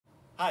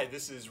Hi,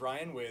 this is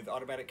Ryan with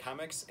Automatic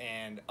Comics,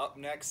 and up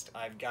next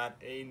I've got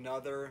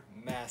another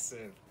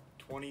massive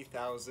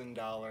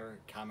 $20,000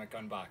 comic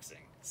unboxing.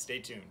 Stay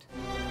tuned.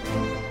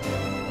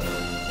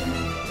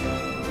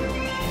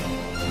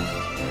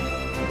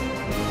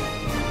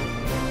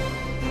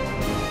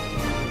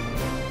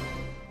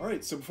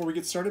 Alright, so before we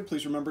get started,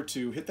 please remember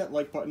to hit that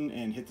like button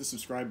and hit the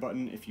subscribe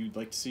button if you'd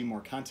like to see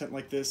more content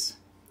like this.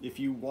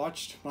 If you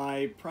watched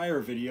my prior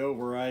video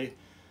where I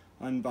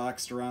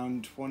unboxed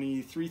around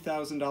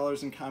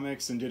 $23,000 in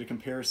comics and did a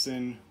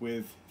comparison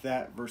with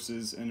that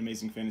versus an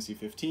Amazing Fantasy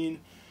 15.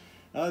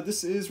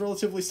 This is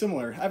relatively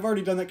similar. I've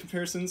already done that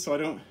comparison, so I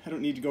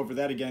don't need to go over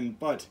that again,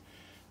 but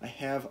I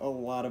have a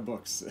lot of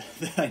books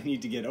that I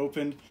need to get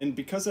opened. And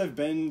because I've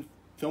been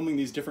filming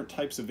these different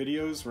types of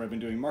videos where I've been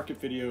doing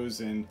market videos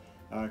and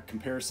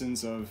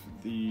comparisons of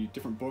the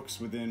different books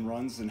within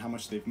runs and how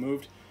much they've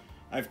moved,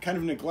 I've kind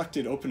of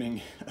neglected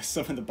opening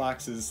some of the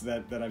boxes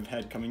that I've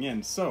had coming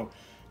in. So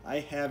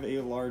I have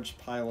a large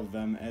pile of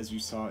them, as you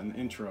saw in the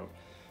intro.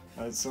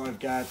 So I've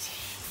got,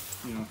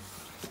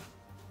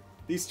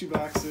 these two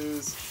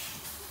boxes,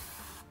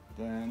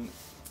 then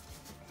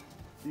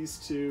these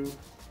two.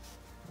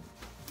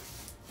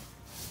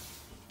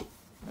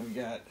 I've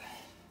got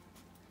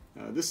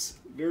this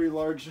very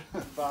large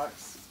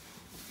box,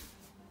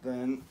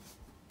 then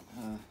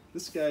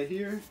this guy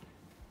here,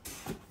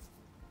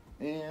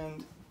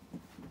 and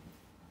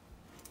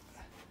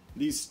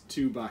these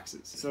two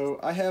boxes. So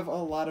I have a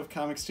lot of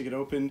comics to get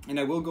open, and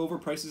I will go over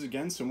prices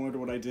again, similar to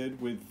what I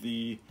did with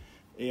the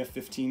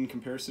AF-15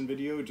 comparison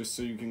video, just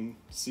so you can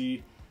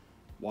see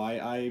why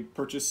I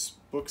purchase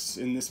books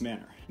in this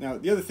manner. Now,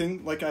 the other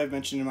thing, like I've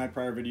mentioned in my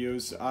prior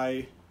videos,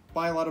 I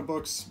buy a lot of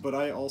books, but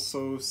I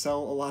also sell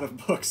a lot of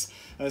books.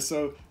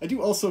 So I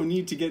do also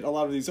need to get a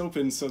lot of these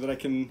open so that I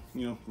can,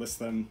 list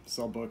them,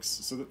 sell books,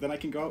 so that then I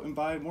can go out and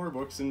buy more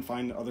books and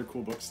find other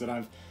cool books that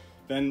I've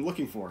been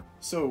looking for.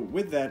 So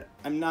with that,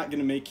 I'm not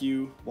gonna make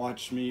you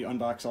watch me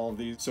unbox all of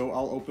these. So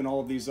I'll open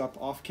all of these up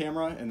off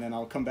camera, and then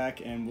I'll come back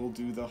and we'll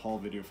do the haul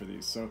video for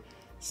these. So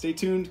stay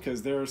tuned,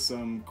 because there are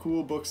some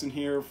cool books in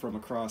here from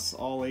across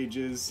all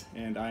ages,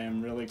 and I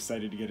am really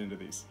excited to get into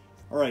these.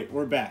 Alright,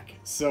 we're back.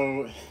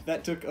 So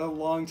that took a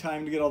long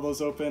time to get all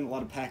those open, a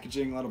lot of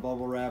packaging, a lot of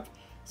bubble wrap.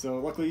 So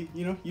luckily,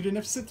 you didn't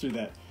have to sit through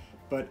that.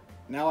 But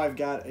now I've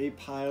got a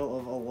pile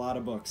of a lot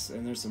of books,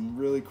 and there's some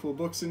really cool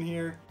books in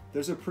here.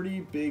 There's a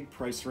pretty big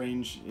price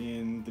range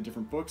in the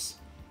different books,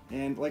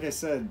 and like I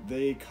said,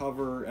 they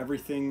cover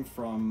everything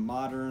from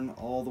modern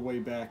all the way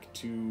back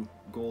to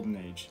Golden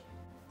Age.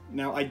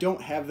 Now, I don't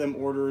have them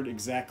ordered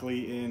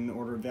exactly in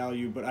order of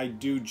value, but I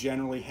do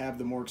generally have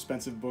the more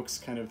expensive books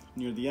kind of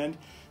near the end.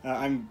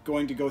 I'm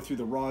going to go through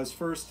the raws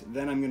first,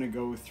 then I'm going to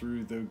go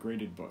through the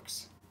graded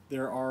books.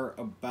 There are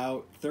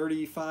about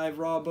 35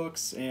 raw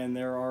books, and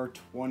there are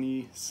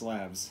 20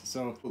 slabs.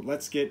 So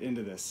let's get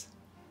into this.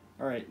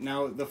 Alright,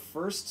 now the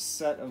first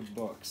set of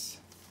books.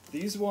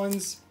 These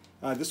ones,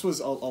 this was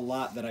a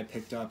lot that I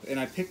picked up, and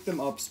I picked them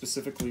up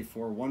specifically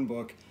for one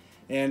book.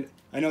 And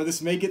I know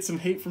this may get some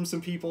hate from some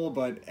people,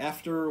 but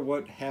after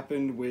what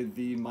happened with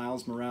the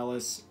Miles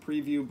Morales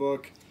preview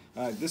book,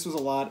 this was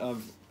a lot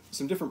of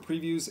some different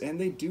previews,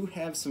 and they do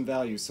have some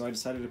value, so I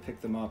decided to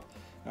pick them up.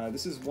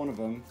 This is one of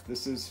them.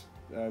 This is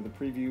the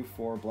preview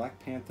for Black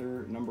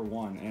Panther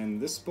 #1,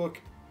 and this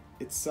book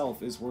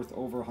itself is worth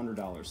over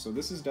 $100, so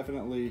this is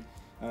definitely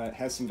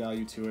has some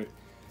value to it.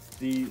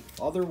 The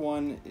other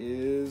one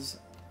is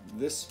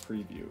this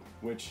preview,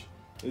 which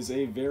is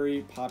a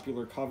very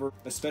popular cover,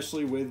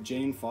 especially with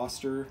Jane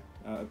Foster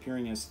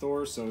appearing as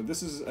Thor. So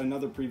this is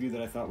another preview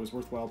that I thought was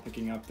worthwhile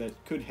picking up that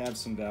could have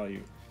some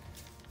value.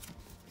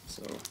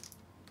 So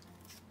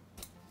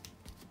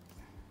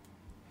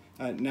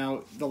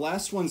now the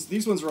last ones,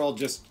 these ones are all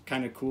just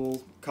kind of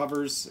cool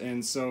covers,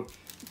 and so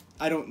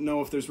I don't know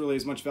if there's really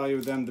as much value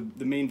with them.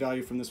 The main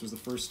value from this was the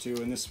first two,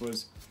 and this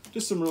was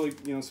just some really,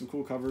 some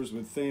cool covers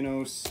with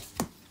Thanos,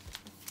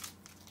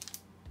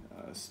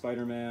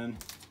 Spider-Man,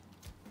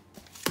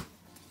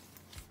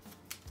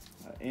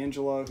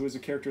 Angela, who is a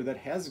character that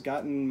has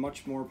gotten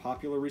much more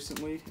popular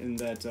recently in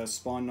that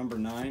Spawn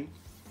 #9.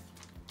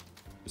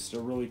 Just a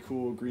really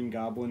cool Green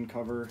Goblin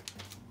cover.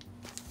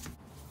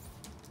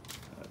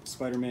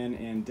 Spider-Man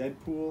and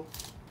Deadpool,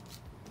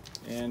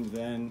 and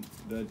then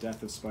the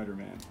Death of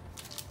Spider-Man.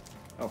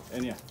 Oh,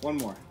 and yeah, one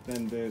more.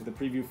 Then the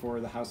preview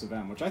for the House of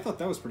M, which I thought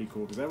that was pretty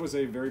cool, because that was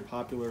a very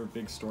popular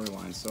big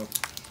storyline. So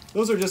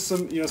those are just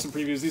some some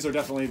previews. These are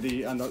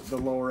definitely on the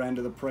lower end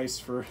of the price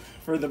for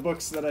the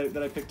books that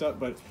I picked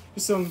up, but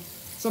just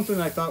something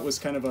I thought was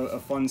kind of a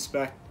fun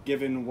spec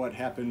given what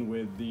happened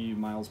with the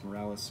Miles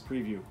Morales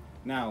preview.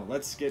 Now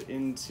let's get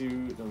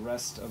into the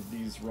rest of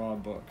these raw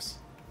books.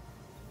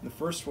 The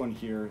first one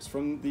here is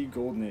from the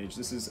Golden Age.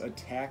 This is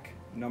Attack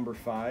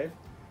 #5.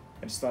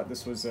 I just thought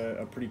this was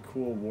a pretty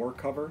cool war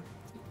cover.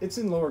 It's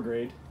in lower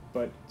grade,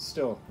 but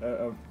still,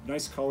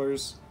 nice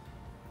colors,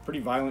 pretty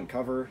violent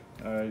cover.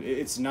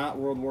 It's not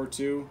World War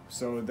II,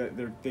 so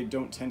that they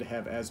don't tend to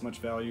have as much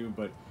value,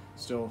 but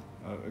still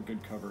a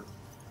good cover.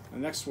 The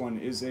next one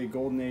is a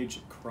Golden Age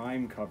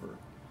crime cover.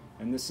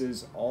 and this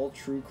is All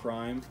True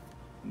Crime,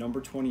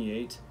 number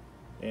 28.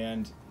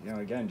 And, you know,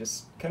 again,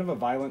 just kind of a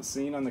violent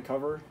scene on the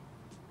cover,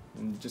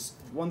 and just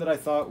one that I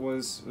thought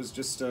was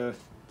just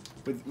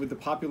with the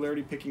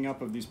popularity picking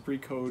up of these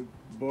pre-code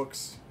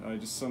books,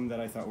 just some that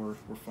I thought were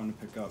fun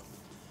to pick up.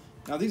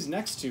 Now these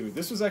next two,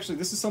 this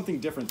is something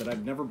different that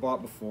I've never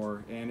bought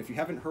before, and if you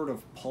haven't heard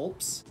of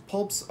pulps,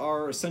 pulps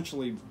are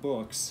essentially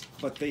books,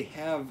 but they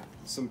have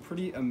some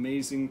pretty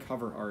amazing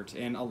cover art,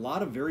 and a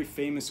lot of very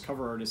famous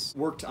cover artists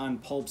worked on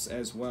pulps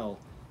as well.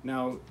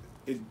 Now,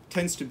 it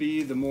tends to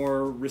be the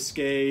more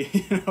risque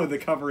the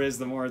cover is,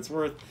 the more it's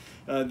worth.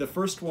 The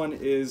first one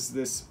is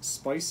this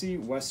Spicy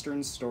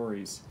Western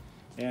Stories.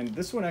 And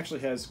this one actually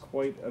has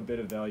quite a bit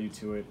of value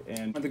to it.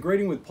 And the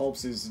grading with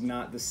pulps is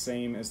not the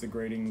same as the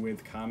grading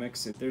with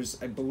comics.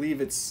 I believe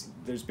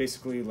there's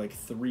basically like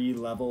 3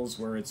 levels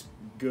where it's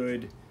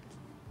good,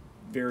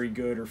 very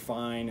good, or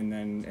fine,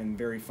 and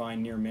very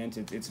fine near mint.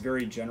 It's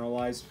very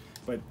generalized.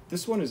 But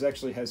this one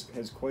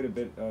has quite a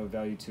bit of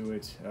value to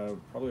it,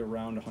 probably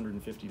around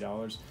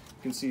 $150. You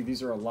can see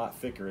these are a lot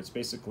thicker. It's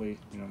basically,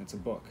 it's a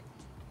book,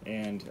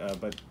 and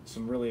but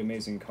some really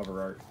amazing cover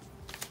art.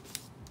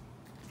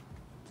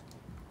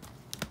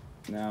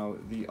 Now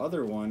the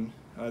other one,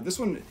 this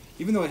one,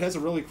 even though it has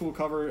a really cool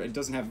cover, it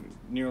doesn't have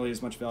nearly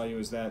as much value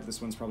as that.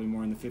 This one's probably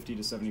more in the $50 to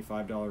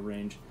 $75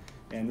 range,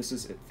 and this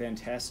is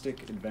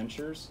Fantastic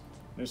Adventures.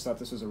 I just thought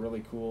this was a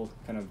really cool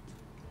kind of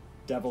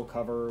devil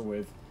cover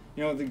with,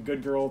 the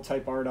good girl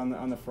type art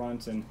on the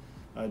front, and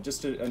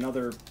just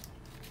another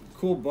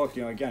cool book.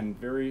 Again,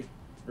 very,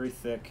 very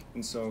thick.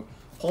 And so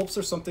pulps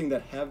are something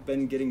that have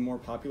been getting more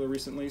popular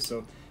recently. So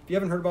if you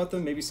haven't heard about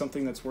them, maybe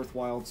something that's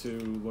worthwhile to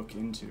look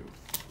into.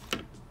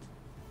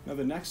 Now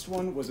the next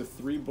one was a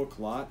 3-book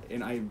lot,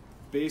 and I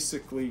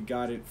basically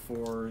got it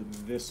for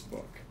this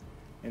book.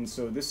 And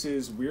so this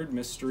is Weird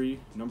Mystery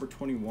number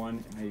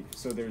 21.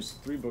 So there's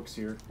 3 books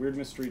here: Weird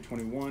Mystery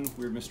 21,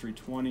 Weird Mystery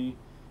 20,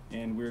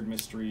 and Weird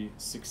Mystery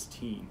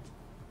 16.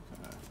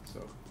 So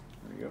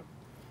there you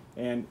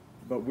go.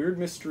 But Weird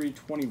Mystery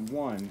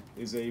 21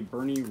 is a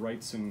Bernie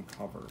Wrightson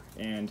cover,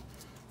 and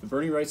the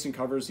Bernie Wrightson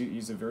covers,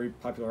 he's a very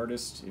popular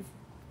artist.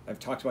 I've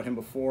talked about him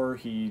before.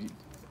 He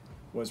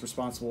was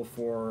responsible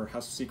for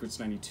House of Secrets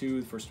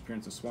 92, the first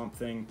appearance of Swamp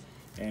Thing,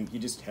 and he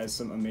just has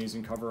some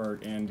amazing cover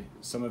art, and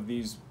some of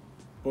these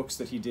books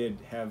that he did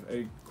have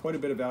quite a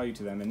bit of value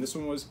to them. And this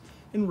one was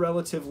in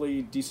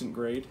relatively decent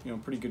grade,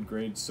 pretty good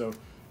grade, so I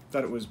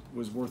thought it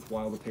was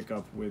worthwhile to pick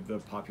up with the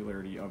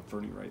popularity of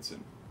Bernie Wrightson.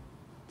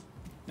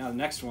 Now the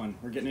next one,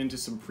 we're getting into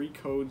some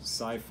pre-code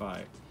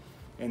sci-fi,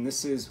 and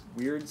this is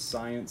Weird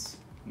Science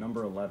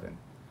number 11.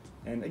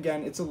 And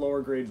again, it's a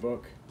lower grade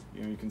book.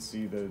 You can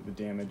see the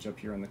damage up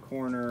here in the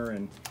corner,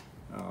 and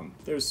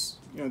there's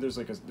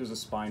a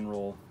spine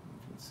roll.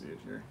 Let's see it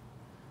here.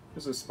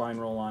 There's a spine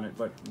roll on it,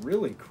 but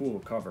really cool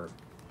cover.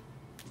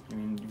 I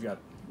mean, you've got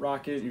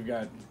Rocket, you've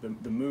got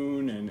the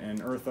moon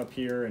and Earth up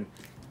here, and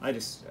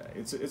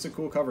it's a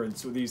cool cover.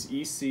 It's these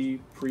EC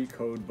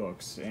pre-code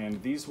books,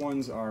 and these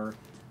ones are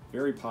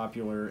very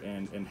popular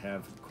and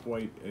have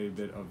quite a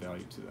bit of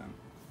value to them.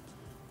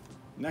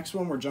 Next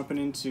one, we're jumping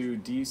into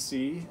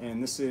DC,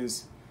 and this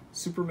is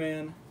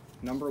Superman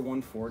number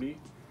 140,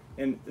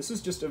 and this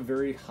is just a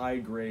very high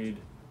grade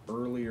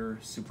earlier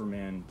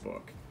Superman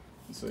book.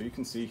 And so you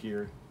can see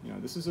here,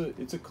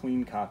 it's a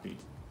clean copy.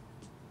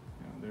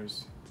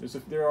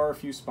 There are a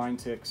few spine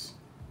ticks,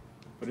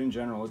 but in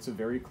general it's a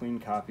very clean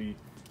copy,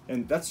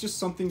 and that's just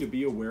something to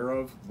be aware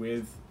of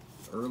with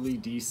early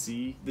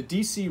DC. The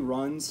DC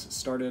runs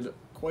started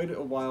quite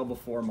a while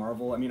before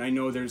Marvel. I mean, I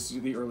know there's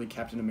the early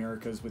Captain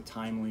Americas with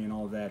Timely and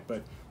all that,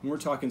 but when we're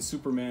talking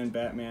Superman,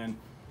 Batman,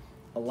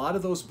 a lot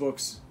of those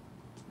books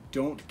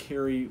don't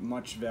carry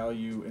much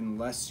value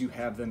unless you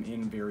have them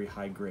in very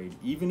high grade.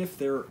 Even if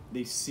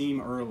they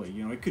seem early,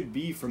 it could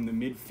be from the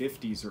mid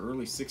 50s or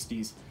early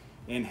 60s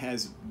and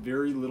has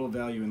very little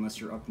value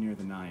unless you're up near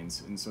the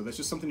 9s. And so that's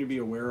just something to be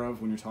aware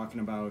of when you're talking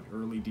about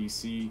early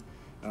DC,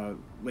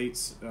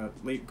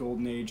 late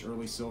Golden Age,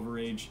 early Silver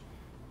Age.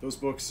 Those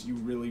books, you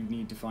really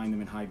need to find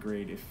them in high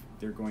grade if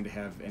they're going to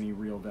have any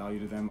real value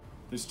to them.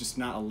 There's just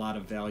not a lot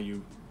of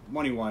value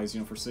money-wise,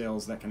 for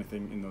sales, that kind of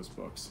thing in those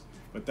books.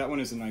 But that one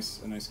is a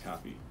nice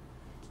copy.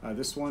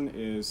 This one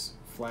is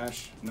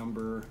Flash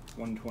number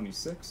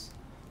 126.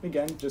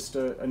 Again, just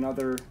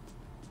another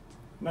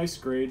nice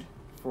grade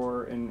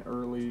for an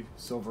early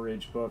Silver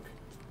Age book.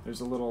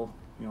 There's a little,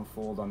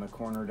 fold on the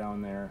corner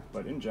down there,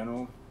 but in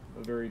general,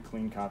 a very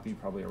clean copy,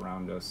 probably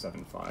around a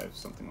 7.5,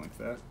 something like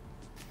that.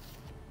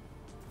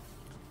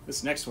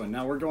 This next one,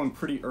 now we're going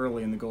pretty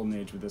early in the Golden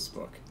Age with this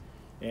book,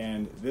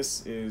 and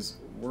this is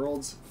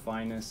World's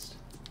Finest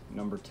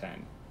number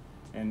 10.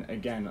 And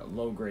again, a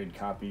low grade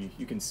copy.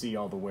 You can see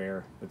all the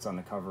wear that's on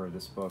the cover of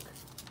this book,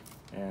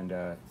 and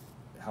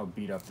how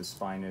beat up the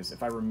spine is.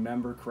 If I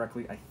remember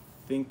correctly, I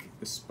think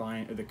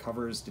the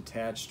cover is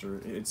detached, or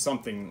it's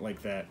something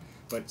like that,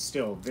 but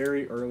still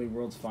very early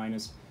World's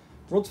Finest.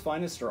 World's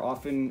Finest are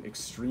often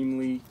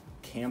extremely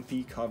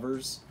campy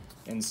covers.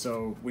 And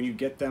so when you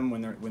get them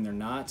when they're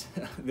not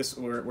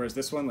whereas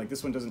this one, like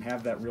this one doesn't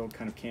have that real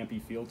kind of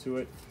campy feel to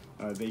it.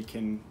 They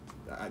can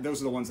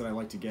those are the ones that I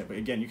like to get. But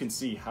again, you can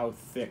see how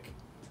thick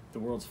the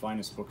World's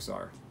Finest books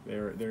are.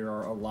 There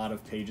are a lot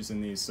of pages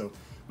in these. So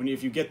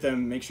if you get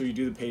them, make sure you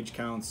do the page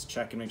counts,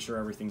 check and make sure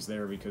everything's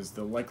there, because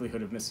the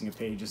likelihood of missing a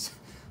page is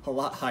a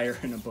lot higher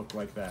in a book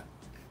like that.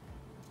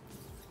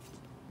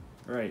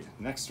 All right,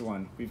 next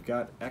one. We've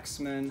got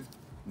X-Men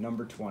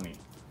number 20.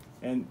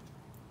 And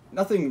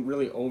nothing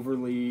really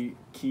overly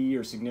key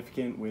or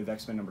significant with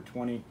X-Men number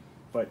 20,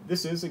 but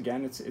this is,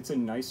 again, it's a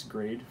nice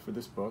grade for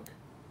this book.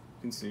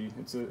 You can see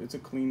it's a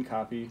clean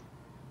copy,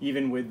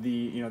 even with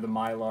the the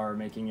Mylar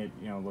making it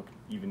look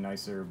even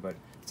nicer. But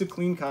it's a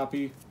clean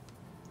copy,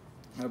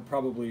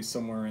 probably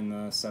somewhere in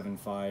the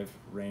 7.5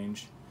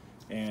 range.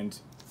 And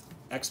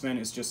X-Men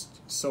is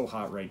just so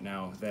hot right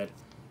now that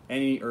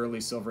any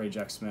early Silver Age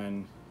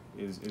X-Men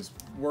is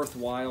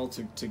worthwhile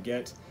to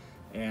get,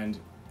 and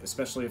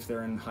especially if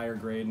they're in higher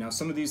grade. Now,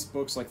 some of these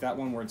books, like that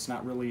one where it's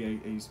not really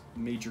a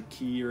major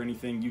key or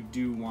anything, you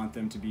do want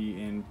them to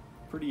be in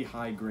pretty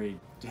high grade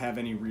to have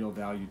any real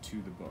value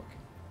to the book.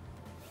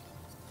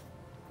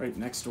 Right,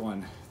 next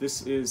one.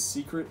 This is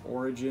Secret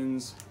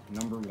Origins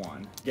number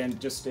 1. Again,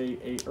 just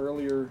a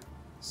earlier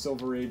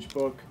Silver Age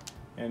book,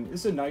 and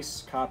it's a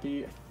nice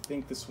copy. I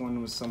think this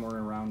one was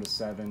somewhere around a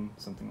 7,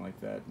 something like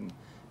that,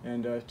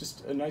 and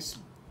just a nice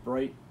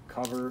bright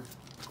cover,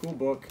 cool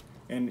book.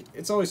 And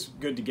it's always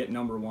good to get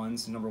number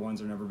 1s. Number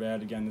 1s are never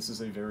bad. Again, this is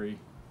a very,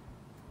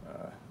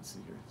 let's see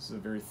here, this is a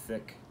very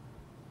thick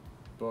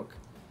book.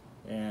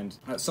 And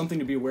something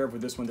to be aware of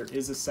with this one, there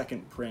is a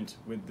second print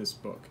with this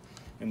book.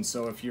 And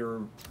so if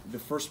you're, the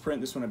first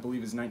print, this one I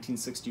believe is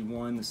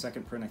 1961, the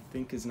second print I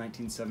think is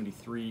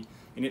 1973,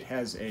 and it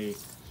has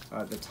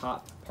the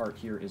top part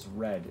here is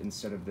red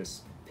instead of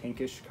this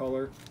pinkish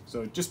color.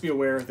 So just be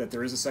aware that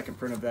there is a second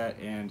print of that,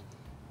 and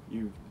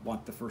you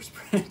want the first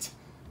print.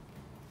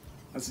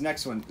 That's the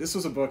next one. This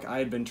was a book I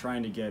had been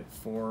trying to get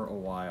for a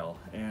while,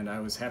 and I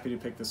was happy to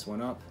pick this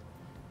one up.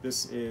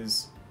 This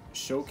is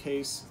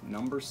Showcase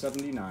number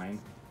 79,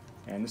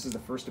 and this is the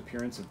first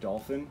appearance of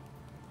Dolphin,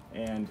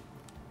 and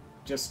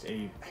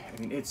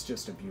it's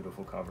just a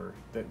beautiful cover.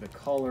 The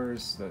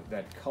colors,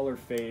 that color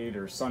fade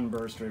or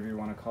sunburst, whatever you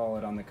want to call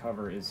it, on the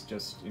cover is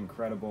just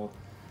incredible.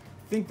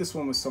 I think this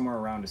one was somewhere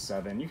around a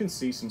 7. You can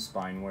see some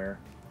spine wear.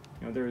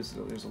 There's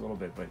a little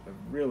bit, but a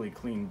really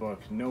clean book.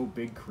 No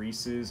big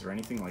creases or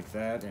anything like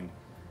that, and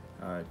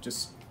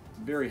just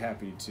very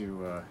happy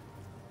to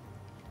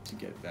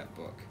get that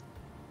book.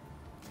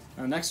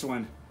 Now, next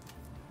one.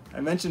 I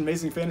mentioned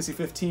Amazing Fantasy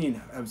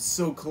 15. I'm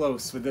so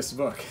close with this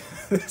book.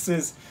 This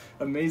is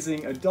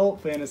Amazing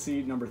Adult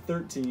Fantasy number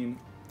 13.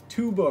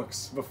 2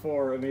 books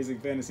before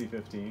Amazing Fantasy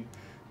 15,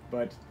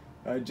 but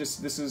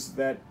this is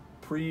that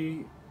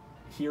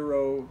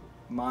pre-hero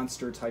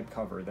monster type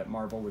cover that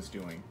Marvel was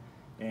doing.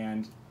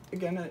 And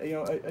again,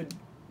 a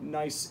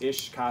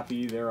nice-ish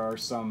copy. There are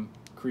some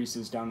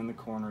creases down in the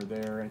corner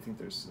there. I think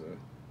there's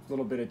a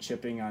little bit of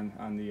chipping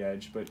on the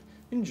edge, but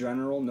in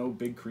general, no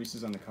big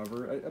creases on the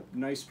cover. A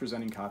nice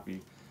presenting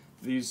copy.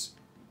 These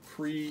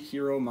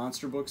pre-hero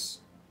monster books,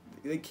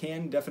 they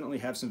can definitely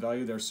have some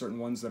value. There are certain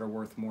ones that are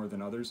worth more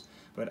than others,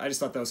 but I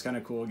just thought that was kind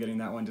of cool getting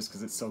that one just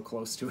because it's so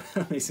close to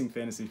Amazing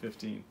Fantasy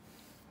 15.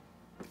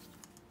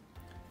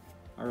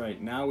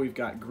 Alright, now we've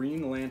got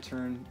Green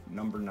Lantern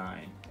number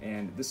 9,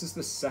 and this is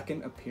the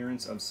second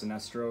appearance of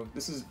Sinestro.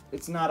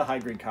 It's not a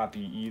high-grade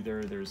copy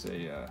either. There's a,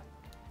 you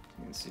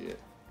can see it.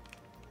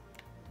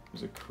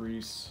 There's a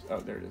crease,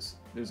 oh there it is.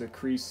 There's a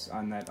crease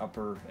on that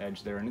upper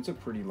edge there, and it's a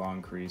pretty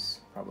long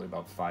crease, probably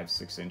about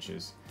 5-6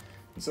 inches.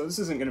 And so this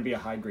isn't going to be a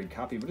high-grade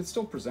copy, but it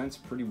still presents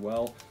pretty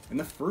well. And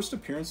the first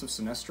appearance of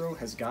Sinestro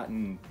has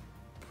gotten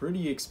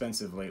pretty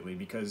expensive lately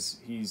because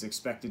he's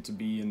expected to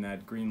be in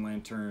that Green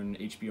Lantern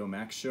HBO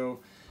Max show,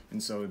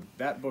 and so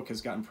that book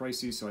has gotten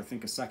pricey. So I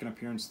think a second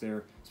appearance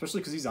there,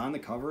 especially because he's on the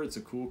cover, it's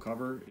a cool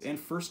cover, and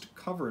first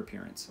cover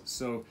appearance.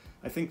 So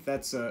I think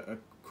that's a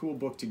cool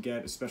book to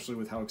get, especially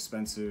with how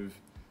expensive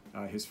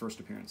his first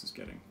appearance is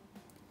getting.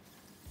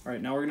 All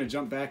right, now we're going to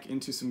jump back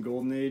into some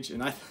Golden Age,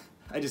 and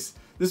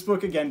this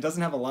book again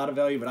doesn't have a lot of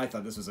value, but I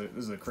thought this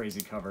was a crazy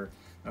cover.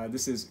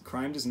 This is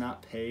Crime Does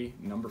Not Pay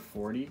number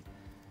 40.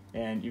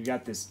 And you've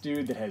got this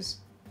dude that has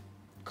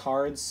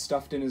cards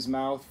stuffed in his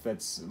mouth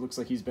it looks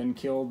like he's been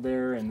killed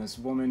there, and this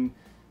woman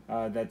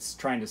that's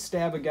trying to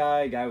stab a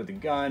guy with a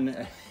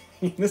gun.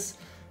 This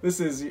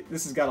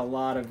has got a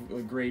lot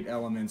of great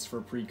elements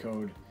for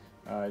pre-code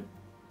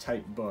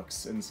type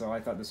books, and so I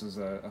thought this was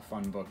a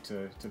fun book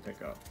to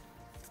pick up.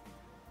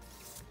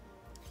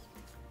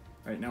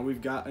 All right, now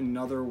we've got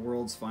another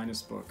World's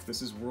Finest book.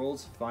 This is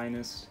World's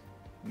Finest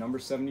number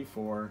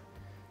 74.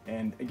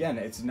 And again,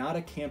 it's not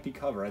a campy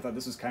cover. I thought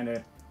this was kind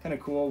of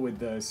cool with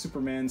the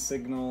Superman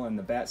signal and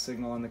the bat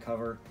signal on the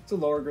cover. It's a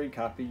lower grade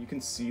copy. You can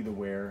see the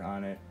wear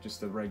on it,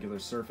 just the regular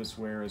surface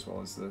wear as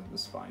well as the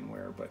spine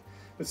wear. But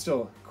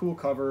still, cool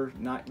cover,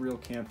 not real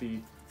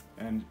campy,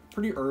 and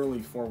pretty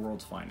early for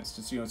World's Finest.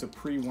 It's a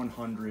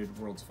pre-100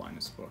 World's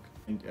Finest book.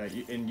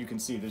 and you can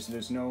see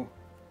there's no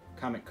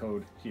comic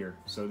code here,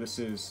 so this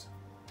is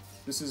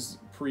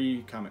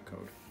pre-comic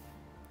code.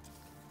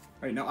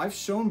 All right, now I've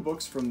shown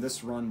books from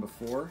this run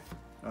before.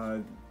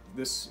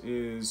 This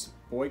is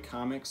Boy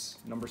Comics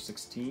number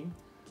 16.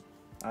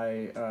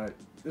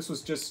 This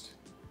was just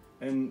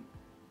an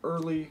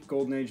early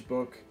Golden Age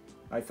book.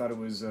 I thought it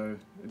was a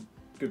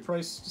good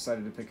price,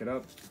 decided to pick it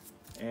up.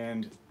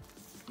 And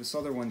this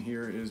other one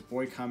here is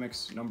Boy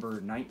Comics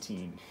number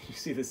 19. You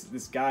see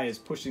this guy is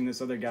pushing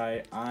this other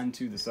guy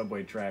onto the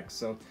subway tracks.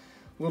 So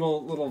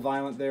little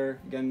violent there.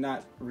 Again,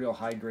 not real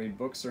high grade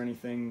books or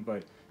anything,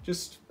 but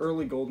just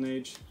early Golden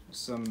Age.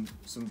 Some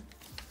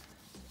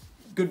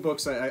good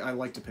books I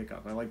like to pick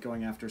up. I like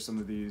going after some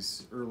of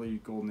these early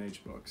Golden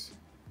Age books.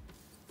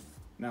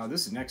 Now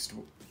this next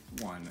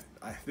one,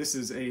 this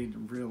is a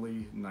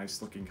really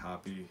nice looking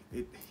copy.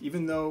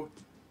 Even though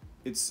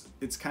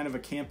it's kind of a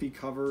campy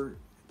cover,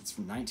 it's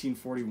from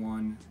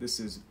 1941. This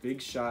is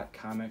Big Shot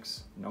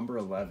Comics number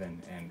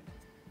 11, and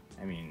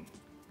I mean,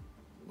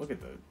 look at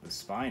the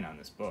spine on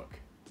this book.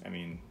 I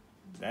mean,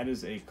 that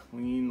is a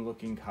clean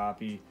looking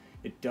copy.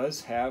 It does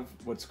have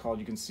what's called,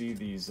 you can see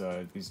these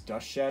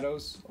dust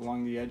shadows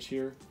along the edge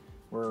here,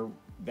 where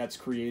that's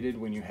created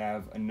when you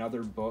have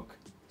another book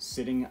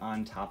sitting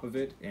on top of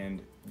it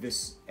and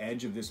this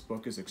edge of this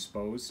book is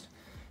exposed.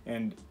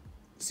 And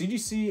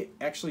CGC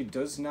actually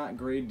does not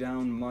grade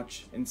down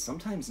much, and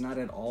sometimes not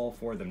at all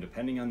for them,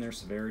 depending on their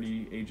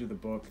severity, age of the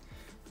book.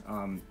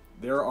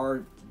 There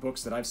are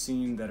books that I've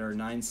seen that are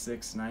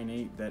 9.6,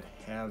 9.8 that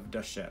have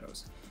dust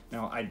shadows.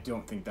 Now, I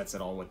don't think that's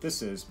at all what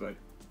this is, but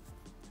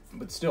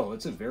still,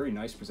 it's a very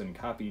nice presenting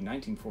copy,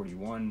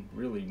 1941,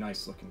 really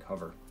nice looking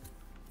cover.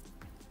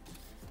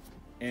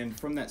 And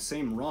from that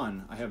same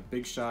run, I have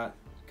Big Shot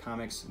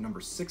Comics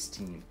number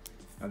 16.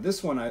 Now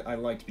this one I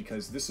liked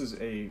because this is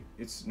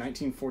it's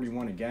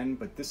 1941 again,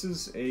 but this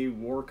is a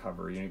war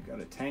cover. You've got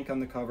a tank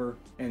on the cover,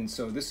 and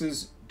so this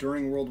is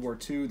during World War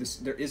II.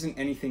 There isn't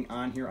anything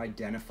on here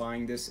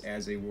identifying this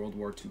as a World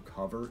War II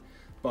cover,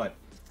 but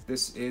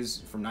this is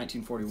from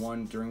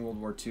 1941 during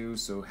World War II,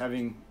 so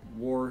having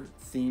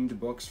war-themed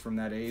books from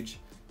that age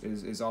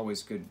is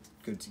always good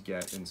to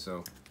get, and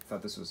so I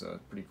thought this was a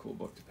pretty cool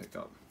book to pick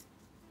up.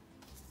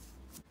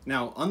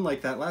 Now,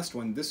 unlike that last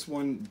one, this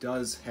one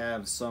does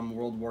have some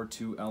World War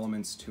II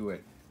elements to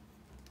it.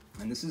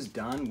 And this is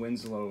Don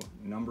Winslow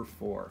number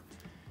 4.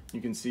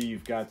 You can see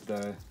you've got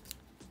the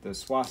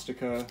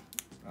swastika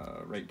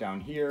right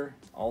down here,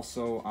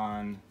 also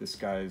on this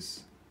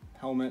guy's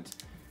helmet.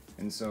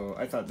 And so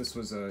I thought this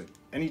was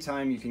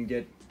anytime you can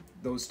get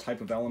those type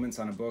of elements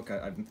on a book,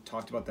 I've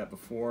talked about that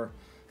before.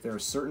 There are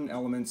certain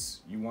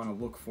elements you want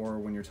to look for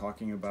when you're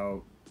talking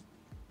about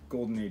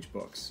Golden Age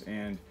books.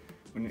 And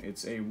when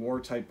it's a war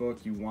type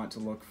book, you want to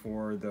look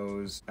for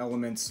those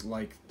elements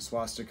like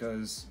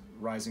swastikas,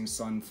 rising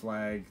sun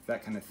flag,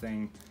 that kind of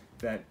thing,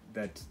 that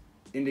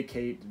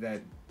indicate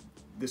that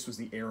this was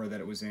the era that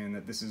it was in,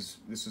 that this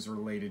is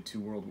related to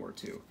World War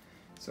II.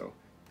 So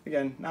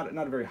again, not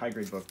a very high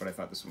grade book, but I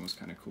thought this one was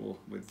kind of cool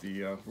with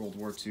the World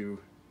War II,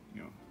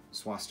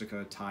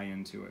 swastika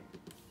tie-in to it.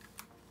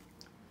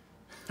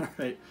 All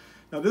right,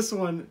 now this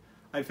one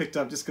I picked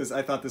up just because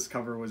I thought this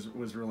cover was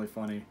really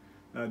funny.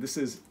 This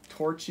is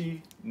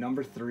Torchy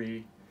number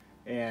 3,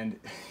 and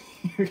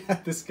you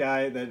got this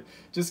guy that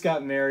just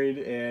got married,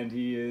 and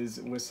he is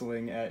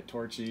whistling at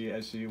Torchy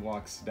as she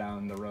walks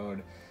down the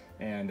road,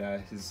 and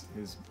his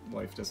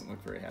wife doesn't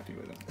look very happy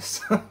with him.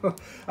 So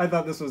I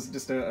thought this was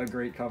just a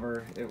great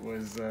cover. It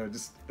was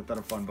just, I thought,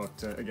 a fun book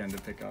to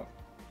pick up.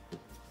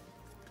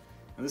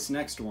 Now this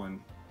next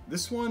one,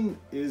 this one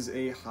is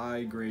a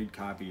high grade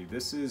copy.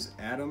 This is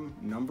Adam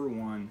number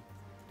 1,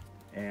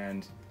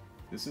 and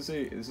this is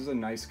a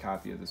nice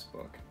copy of this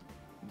book.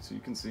 And so you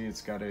can see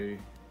it's got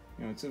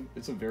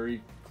it's a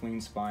very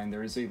clean spine.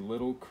 There is a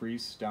little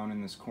crease down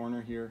in this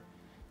corner here,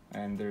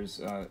 and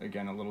there's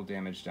again a little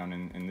damage down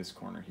in this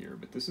corner here.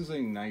 But this is a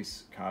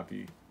nice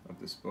copy of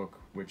this book,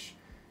 which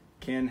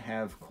can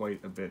have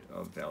quite a bit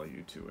of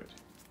value to it.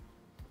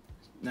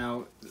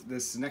 Now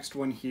this next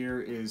one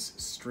here is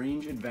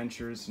Strange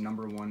Adventures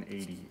number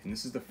 180, and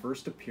this is the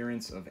first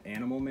appearance of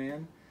Animal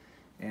Man.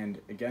 And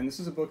again, this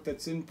is a book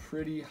that's in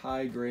pretty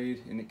high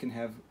grade, and it can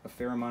have a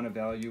fair amount of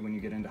value when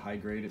you get into high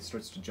grade. It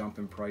starts to jump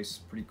in price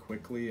pretty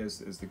quickly as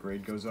the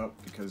grade goes up,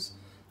 because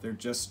there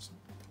just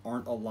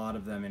aren't a lot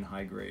of them in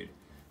high grade.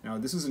 Now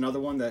this is another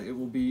one that it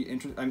will be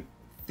interesting. I'm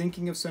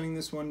thinking of sending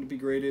this one to be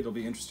graded. It'll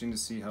be interesting to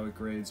see how it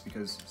grades,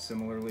 because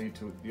similarly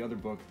to the other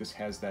book, this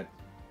has that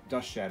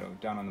dust shadow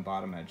down on the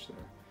bottom edge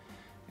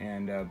there.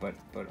 And but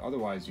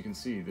otherwise, you can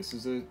see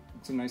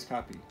it's a nice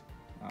copy.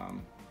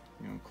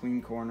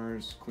 Clean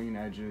corners, clean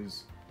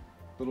edges,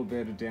 a little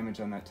bit of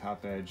damage on that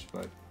top edge,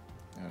 but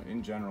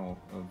in general,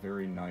 a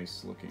very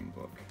nice looking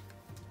book.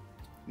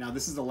 Now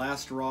this is the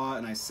last raw,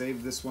 and I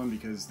saved this one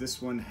because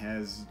this one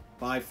has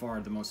by far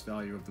the most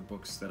value of the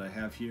books that I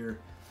have here.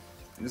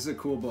 And this is a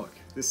cool book.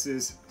 This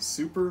is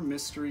Super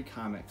Mystery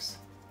Comics,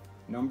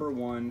 number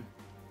 1,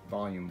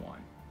 volume 1.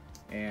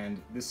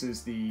 And this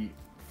is the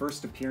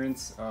first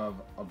appearance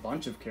of a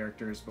bunch of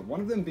characters, but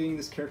one of them being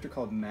this character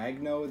called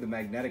Magno, the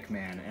Magnetic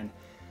Man, and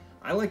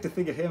I like to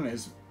think of him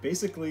as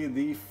basically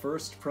the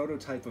first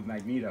prototype of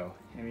Magneto.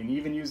 I mean, he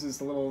even uses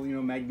the little,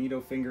 Magneto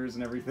fingers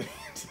and everything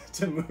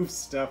to move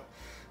stuff,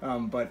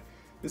 but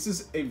this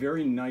is a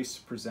very nice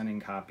presenting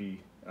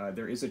copy.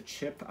 There is a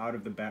chip out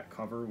of the back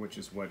cover, which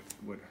is what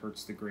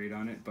hurts the grade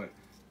on it, but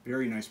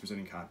very nice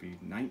presenting copy,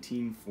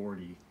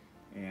 1940,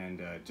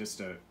 and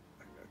just a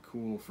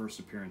cool first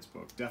appearance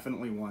book.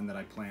 Definitely one that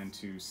I plan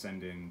to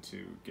send in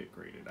to get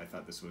graded. I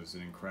thought this was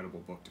an incredible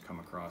book to come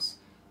across.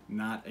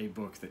 Not a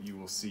book that you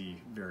will see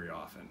very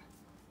often.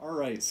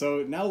 Alright,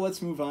 so now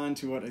let's move on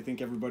to what I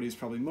think everybody is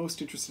probably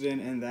most interested in,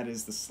 and that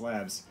is the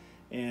slabs.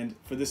 And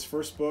for this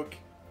first book,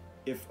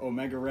 if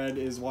Omega Red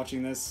is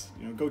watching this,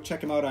 go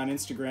check him out on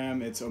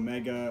Instagram. It's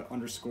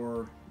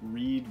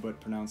Omega_Reed,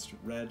 but pronounced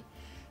Red.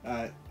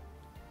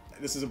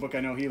 This is a book I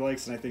know he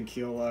likes, and I think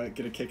he'll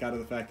get a kick out of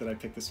the fact that I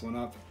picked this one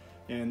up.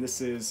 And this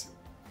is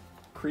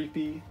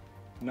Creepy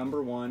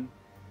 #1,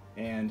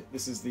 and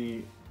this is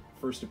the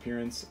first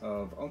appearance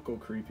of Uncle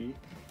Creepy.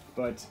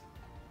 But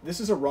this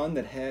is a run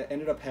that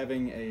ended up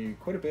having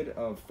quite a bit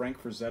of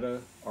Frank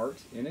Frazetta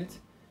art in it,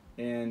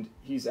 and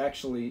he's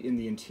actually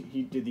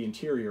he did the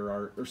interior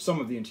art, or some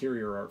of the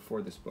interior art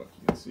for this book.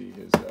 You can see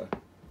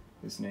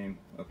his name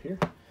up here.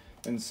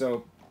 And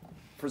so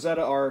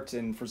Frazetta art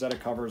and Frazetta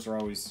covers are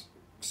always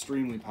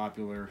extremely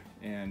popular,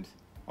 and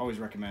always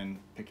recommend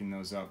picking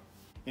those up.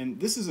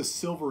 And this is a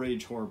Silver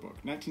Age horror book,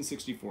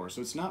 1964,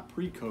 so it's not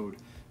pre-code,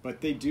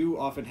 but they do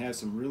often have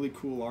some really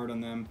cool art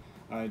on them.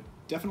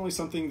 Definitely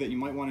something that you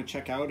might want to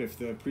check out if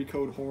the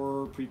pre-code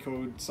horror,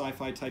 pre-code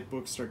sci-fi type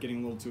books start getting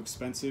a little too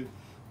expensive.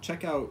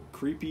 Check out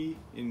Creepy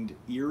and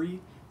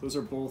Eerie. Those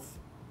are both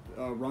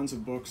runs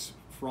of books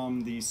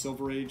from the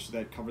Silver Age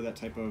that cover that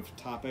type of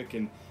topic,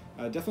 and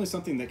definitely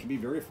something that can be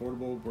very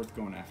affordable, worth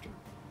going after.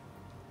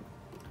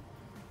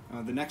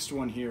 The next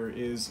one here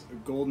is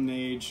Golden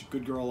Age,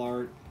 Good Girl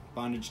art,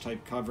 bondage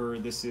type cover.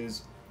 This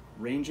is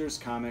Rangers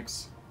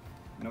Comics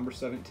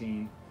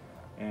 #17,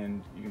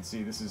 and you can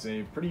see this is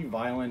a pretty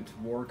violent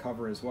war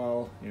cover as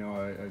well.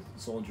 A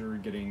soldier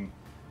getting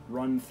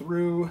run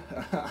through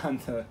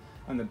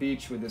on the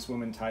beach with this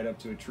woman tied up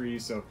to a tree.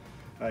 So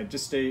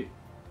just a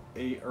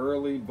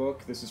early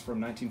book. This is from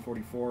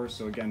 1944.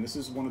 So again, this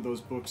is one of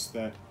those books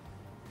that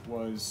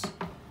was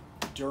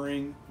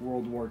during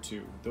World War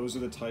II. Those are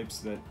the types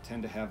that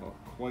tend to have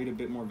quite a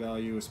bit more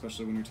value,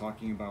 especially when you're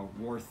talking about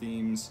war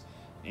themes,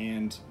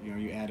 and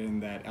you add in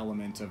that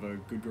element of a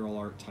Good Girl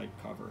art type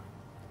cover.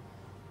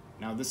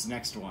 Now this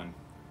next one,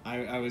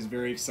 I was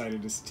very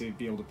excited to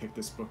be able to pick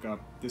this book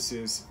up. This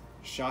is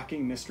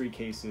Shocking Mystery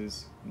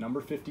Cases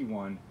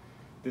 #51.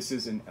 This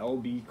is an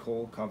L.B.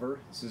 Cole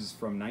cover. This is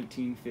from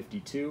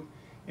 1952,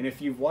 and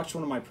if you've watched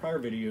one of my prior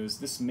videos,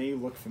 this may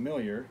look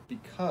familiar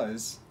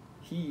because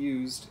he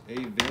used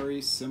a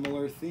very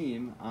similar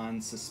theme on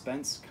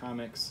Suspense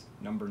Comics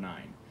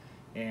 #9.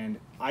 And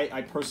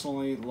I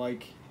personally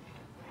like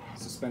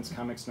Suspense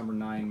Comics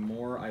 #9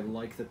 more. I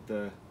like that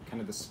the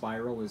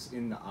spiral is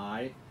in the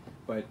eye,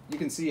 but you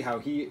can see how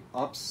he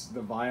ups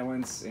the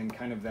violence and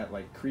kind of that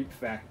creep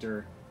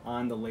factor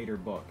on the later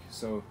book.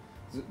 So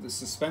the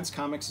Suspense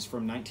Comics is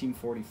from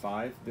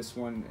 1945, this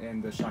one,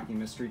 and the Shocking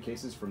Mystery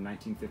Cases from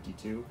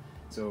 1952.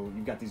 So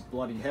you've got these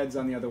bloody heads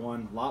on the other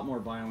one, a lot more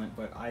violent,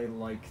 but I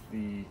like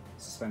the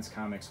Suspense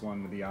Comics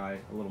one with the eye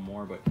a little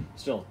more, but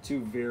still,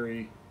 two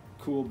very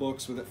cool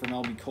books with it from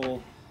L.B.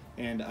 Cole,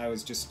 and I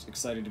was just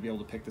excited to be able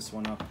to pick this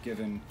one up,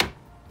 given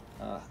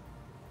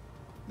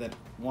that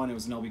one, it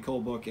was an L.B.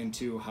 Cole book, and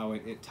two, how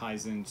it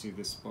ties into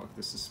this book,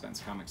 the Suspense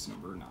Comics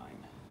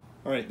 #9.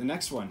 Alright, the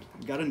next one.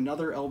 I've got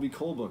another L.B.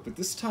 Cole book, but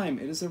this time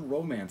it is a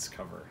romance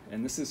cover,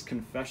 and this is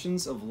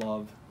Confessions of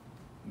Love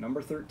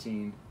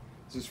 #13.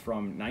 This is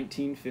from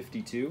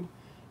 1952,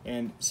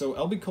 and so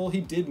L.B. Cole, he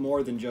did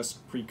more than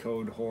just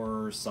pre-code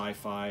horror,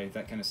 sci-fi,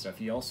 that kind of stuff.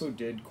 He also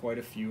did quite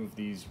a few of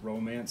these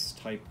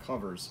romance-type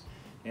covers,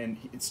 and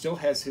it still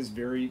has his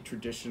very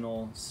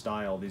traditional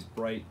style, these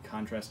bright,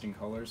 contrasting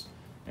colors,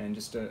 and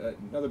just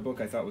another book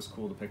I thought was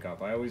cool to pick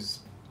up. I always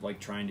like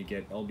trying to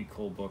get L.B.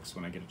 Cole books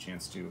when I get a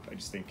chance to. I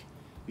just think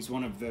he's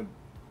one of the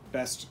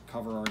best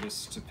cover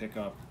artists to pick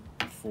up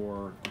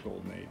for the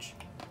Golden Age.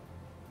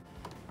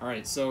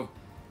 Alright, so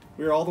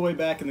we're all the way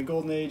back in the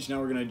Golden Age. Now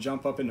we're going to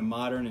jump up into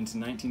modern, into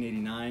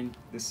 1989.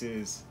 This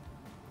is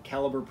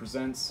Caliber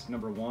Presents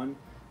 #1. I've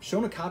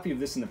shown a copy of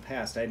this in the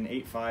past. I had an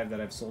 8.5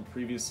 that I've sold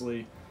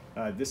previously.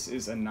 This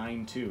is a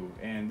 9.2,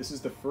 and this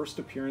is the first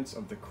appearance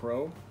of the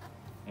Crow,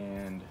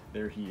 and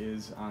there he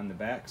is on the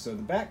back. So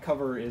the back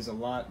cover is a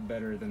lot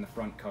better than the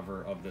front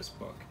cover of this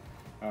book.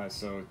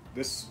 So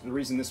the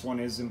reason this one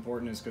is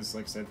important is because,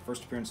 like I said,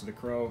 first appearance of the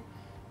Crow.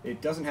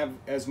 It doesn't have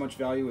as much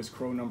value as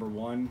Crow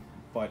 #1,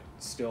 but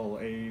still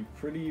a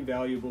pretty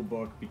valuable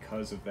book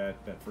because of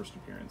that first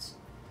appearance.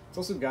 It's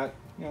also got,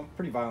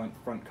 pretty violent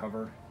front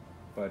cover,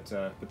 but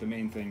the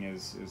main thing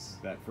is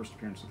that first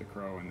appearance of the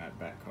Crow and that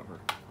back cover.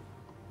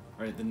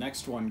 Alright, the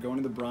next one, going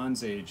to the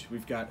Bronze Age,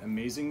 we've got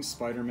Amazing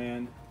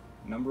Spider-Man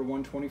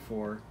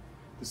 #124.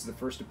 This is the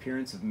first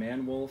appearance of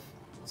Man-Wolf.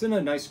 It's in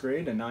a nice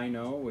grade, a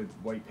 9.0 with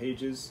white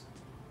pages,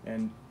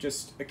 and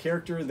just a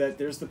character that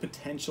there's the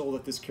potential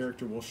that this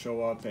character will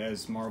show up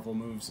as Marvel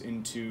moves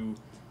into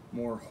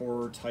more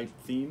horror-type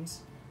themes.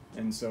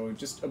 And so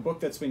just a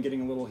book that's been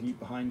getting a little heat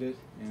behind it,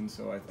 and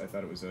so I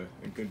thought it was a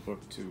good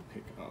book to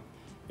pick up.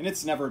 And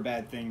it's never a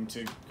bad thing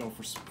to go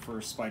for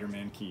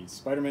Spider-Man keys.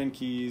 Spider-Man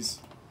keys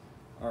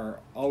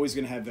are always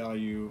going to have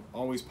value,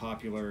 always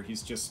popular. He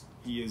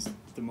is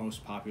the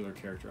most popular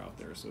character out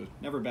there, so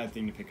never a bad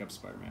thing to pick up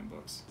Spider-Man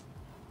books.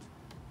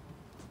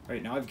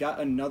 Alright, now I've got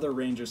another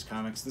Rangers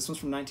comics. This one's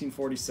from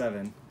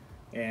 1947,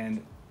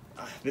 and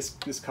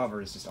this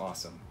cover is just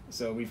awesome.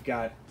 So we've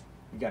got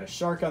a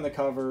shark on the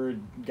cover,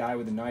 guy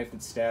with a knife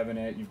that's stabbing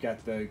it. You've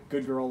got the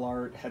good girl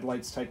art,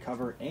 headlights type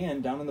cover,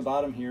 and down on the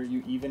bottom here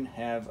you even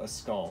have a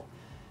skull.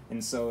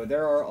 And so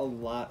there are a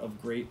lot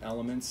of great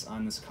elements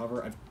on this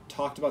cover. I've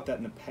talked about that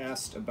in the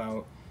past,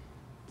 about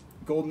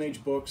Golden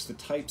Age books, the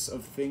types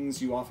of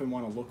things you often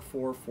want to look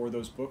for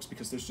those books,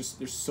 because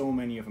there's so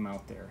many of them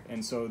out there.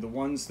 And so the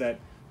ones that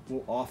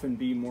will often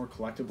be more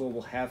collectible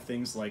will have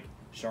things like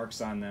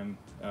sharks on them,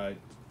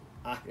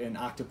 an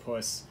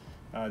octopus,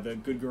 the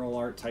good girl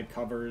art type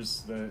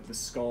covers, the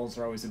skulls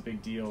are always a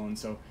big deal, and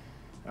so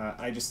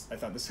I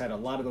thought this had a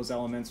lot of those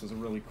elements, was a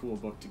really cool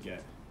book to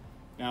get.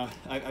 Now,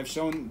 I've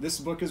shown this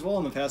book as well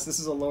in the past. This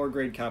is a lower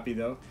grade copy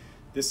though.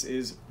 This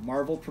is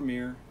Marvel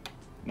Premiere,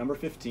 number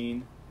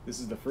 15. This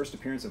is the first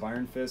appearance of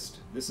Iron Fist.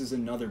 This is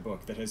another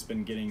book that has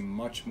been getting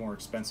much more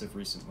expensive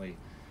recently.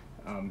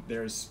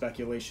 There's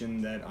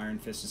speculation that Iron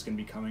Fist is going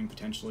to be coming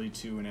potentially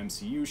to an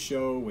MCU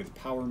show with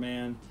Power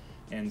Man.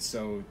 And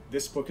so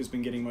this book has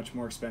been getting much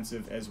more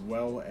expensive, as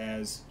well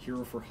as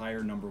Hero for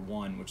Hire number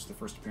 1, which is the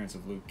first appearance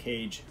of Luke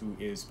Cage, who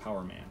is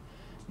Power Man.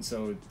 And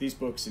so these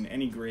books in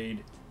any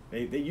grade,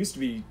 they used to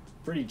be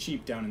pretty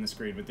cheap down in this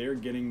grade, but they're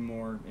getting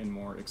more and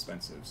more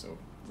expensive. So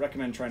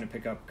recommend trying to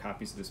pick up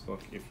copies of this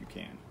book if you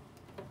can.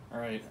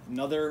 Alright,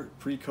 another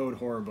pre-code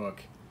horror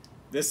book.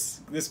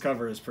 This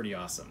cover is pretty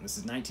awesome. This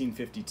is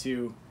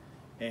 1952,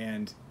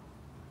 and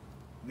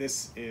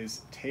this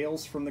is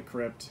Tales from the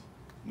Crypt,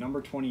 number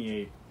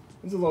 28.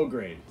 It's a low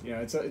grade, you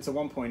know, it's a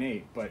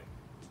 1.8, but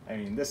I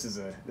mean, this is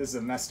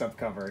a messed up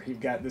cover.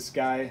 You've got this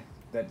guy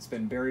that's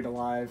been buried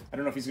alive. I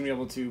don't know if he's gonna be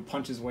able to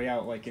punch his way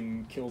out like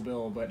in Kill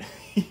Bill, but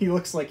he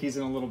looks like he's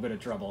in a little bit of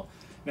trouble.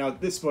 Now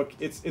this book,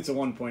 it's a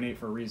 1.8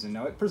 for a reason.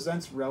 Now it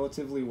presents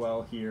relatively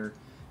well here,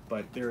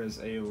 but there is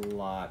a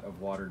lot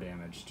of water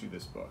damage to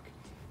this book.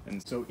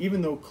 And so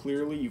even though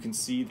clearly you can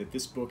see that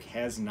this book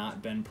has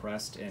not been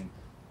pressed, and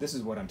this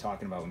is what I'm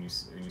talking about when you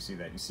see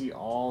that. You see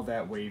all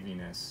that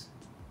waviness,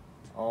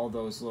 all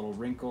those little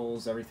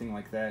wrinkles, everything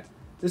like that.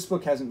 This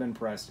book hasn't been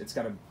pressed. It's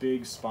got a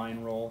big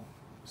spine roll.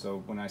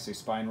 So when I say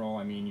spine roll,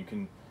 I mean you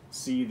can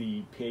see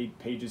the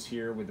pages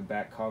here with the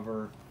back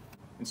cover.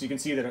 And so you can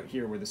see that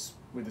here with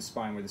the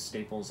spine, where the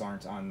staples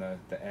aren't on the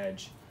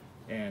edge.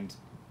 And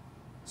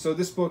so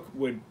this book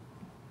would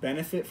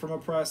benefit from a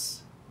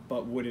press,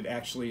 but would it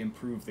actually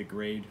improve the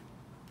grade?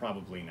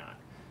 Probably not.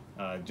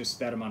 Just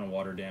that amount of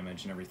water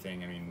damage and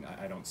everything, I mean,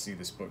 I don't see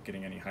this book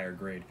getting any higher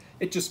grade.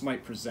 It just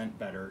might present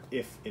better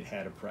if it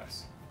had a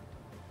press.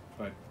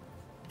 But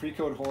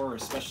pre-code horror,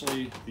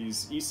 especially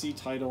these EC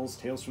titles,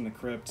 Tales from the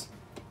Crypt,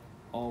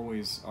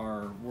 always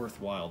are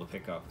worthwhile to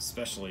pick up,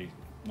 especially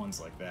ones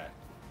like that.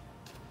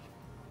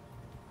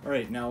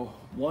 Alright, now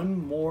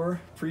one more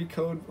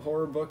pre-code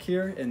horror book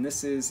here, and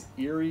this is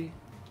Eerie,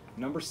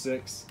 number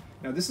 6.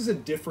 Now this is a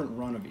different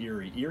run of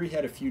Eerie. Eerie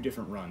had a few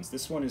different runs.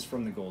 This one is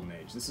from the Golden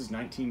Age. This is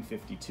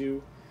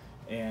 1952,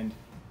 and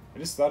I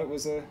just thought it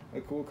was a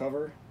cool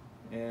cover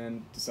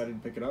and decided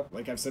to pick it up.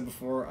 Like I've said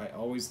before, I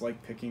always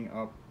like picking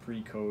up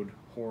pre-code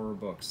horror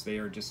books. They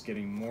are just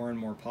getting more and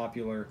more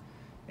popular,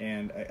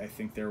 and I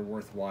think they're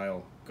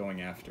worthwhile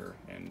going after.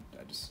 And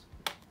I just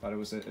thought it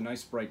was a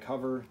nice bright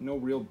cover, no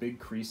real big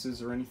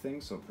creases or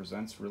anything, so it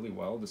presents really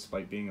well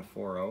despite being a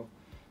 4.0.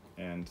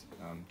 And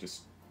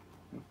just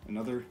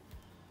another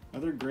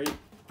great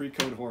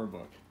pre-code horror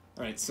book.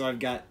 Alright, so I've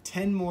got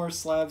 10 more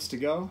slabs to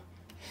go.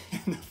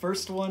 And the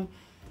first one,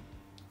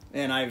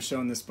 and I've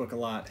shown this book a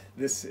lot,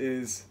 this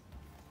is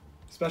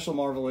Special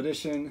Marvel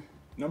Edition,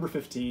 number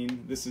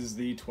 15. This is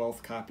the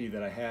 12th copy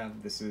that I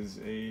have. This is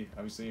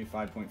obviously a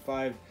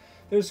 5.5.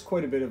 There's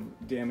quite a bit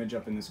of damage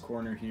up in this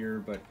corner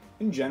here, but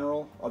in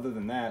general, other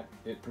than that,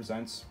 it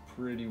presents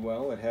pretty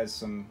well. It has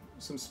some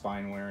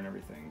spine wear and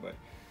everything, but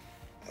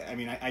I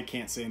mean, I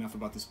can't say enough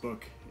about this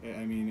book.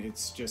 I mean,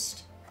 it's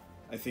just,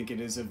 I think it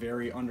is a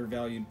very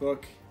undervalued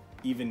book,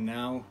 even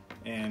now,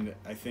 and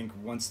I think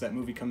once that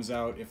movie comes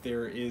out, if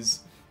there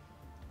is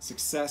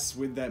success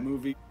with that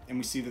movie, and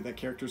we see that that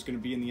character is going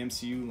to be in the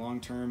MCU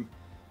long term,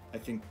 I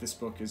think this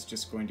book is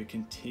just going to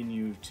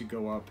continue to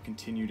go up,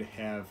 continue to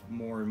have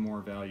more and more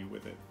value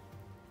with it.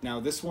 Now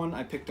this one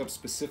I picked up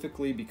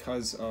specifically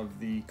because of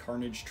the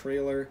Carnage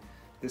trailer.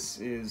 This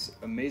is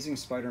Amazing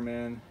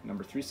Spider-Man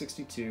number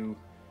 362,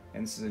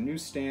 and this is a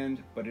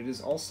newsstand, but it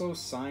is also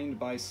signed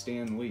by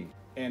Stan Lee.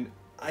 And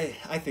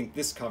I think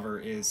this cover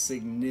is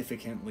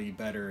significantly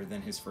better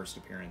than his first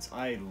appearance.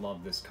 I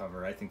love this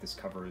cover. I think this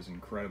cover is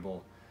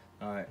incredible.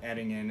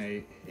 Adding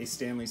in a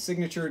Stan Lee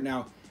signature.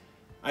 Now,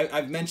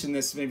 I've mentioned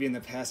this maybe in the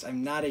past.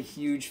 I'm not a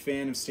huge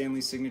fan of Stan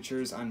Lee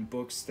signatures on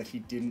books that he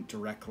didn't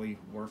directly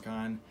work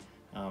on,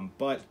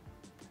 but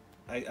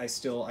I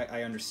still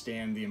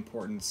understand the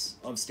importance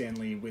of Stan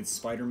Lee with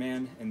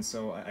Spider-Man, and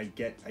so I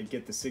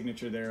get the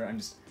signature there.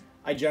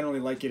 I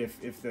generally like it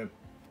if the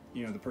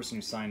the person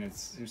who signed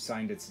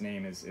its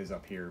name is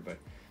up here,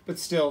 but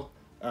still,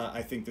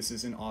 I think this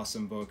is an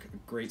awesome book. A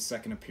great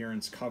second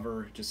appearance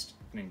cover, just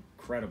an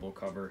incredible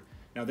cover.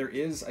 Now there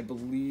is, I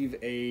believe,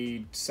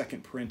 a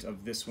second print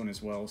of this one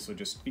as well, so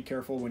just be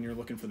careful when you're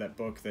looking for that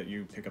book that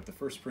you pick up the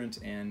first print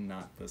and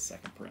not the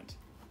second print.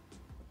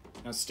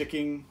 Now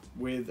sticking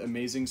with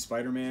Amazing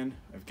Spider-Man,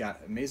 I've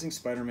got Amazing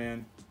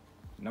Spider-Man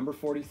number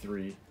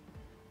 43,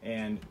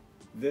 and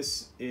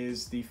this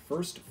is the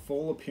first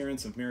full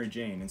appearance of Mary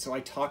Jane. And so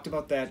I talked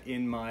about that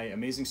in my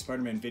Amazing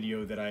Spider-Man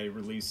video that I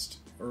released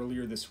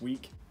earlier this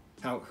week,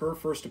 how her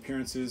first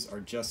appearances are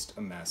just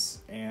a mess.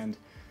 And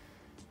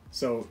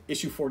so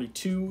issue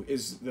 42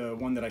 is the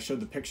one that I showed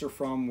the picture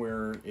from,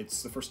 where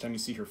it's the first time you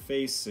see her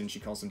face and she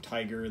calls him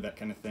Tiger, that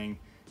kind of thing.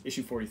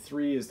 Issue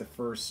 43 is the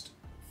first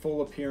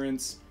full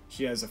appearance.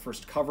 She has a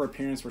first cover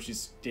appearance where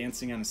she's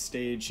dancing on a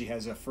stage. She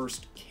has a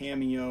first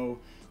cameo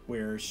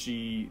where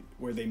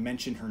they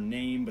mention her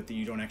name, but that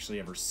you don't actually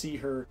ever see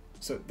her.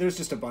 So there's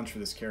just a bunch for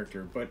this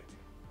character, but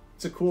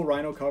it's a cool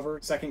Rhino cover.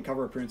 Second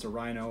cover appearance of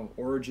Rhino,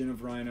 origin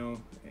of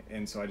Rhino,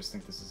 and so I just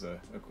think this is a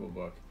cool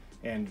book.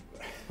 And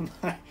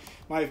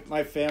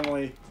my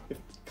family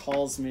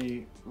calls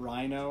me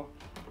Rhino,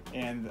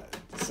 and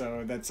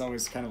so that's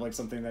always kind of like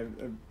something that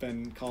I've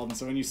been called. And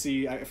so when you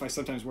see, if I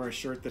sometimes wear a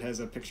shirt that has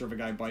a picture of a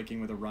guy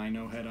biking with a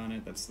rhino head on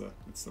it, that's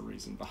the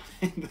reason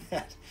behind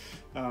that.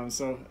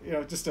 So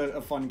just a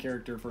fun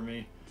character for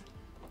me.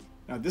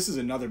 Now this is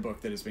another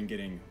book that has been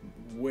getting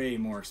way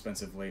more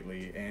expensive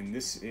lately, and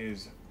this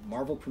is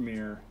Marvel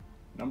Premiere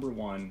number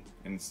 1,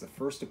 and it's the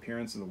first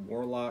appearance of the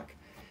Warlock.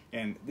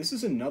 And this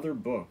is another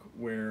book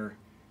where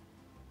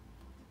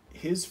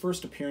his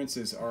first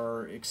appearances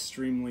are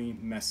extremely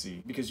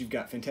messy, because you've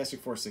got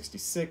Fantastic Four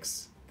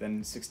 66,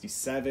 then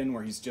 67,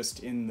 where he's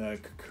just in the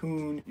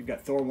cocoon. You've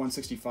got Thor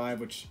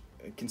 165, which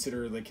I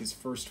consider like his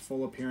first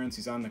full appearance.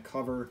 He's on the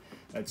cover.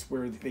 It's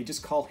where they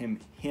just call him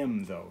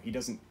though. He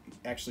doesn't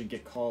actually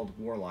get called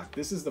Warlock.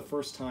 This is the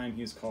first time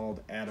he's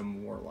called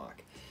Adam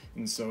Warlock.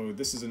 And so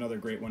this is another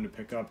great one to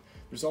pick up.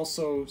 There's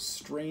also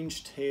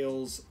Strange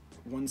Tales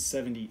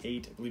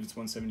 178, I believe it's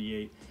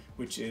 178,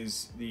 which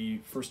is the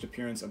first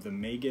appearance of the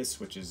Magus,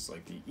 which is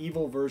like the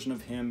evil version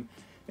of him.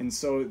 And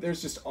so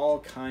there's just all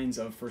kinds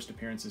of first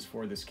appearances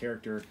for this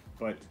character,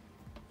 but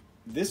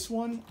this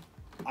one,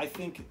 I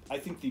think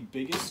the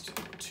biggest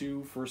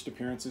two first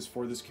appearances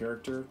for this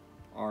character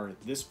are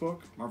this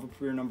book, Marvel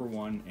Premiere number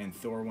 1, and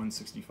Thor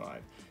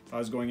 165. If I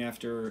was going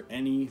after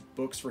any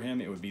books for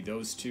him, it would be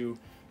those two.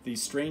 The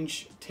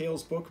Strange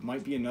Tales book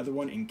might be another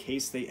one in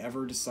case they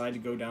ever decide to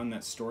go down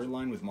that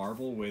storyline with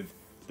Marvel with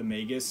the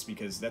Magus,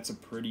 because that's a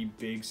pretty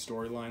big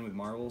storyline with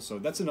Marvel, so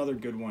that's another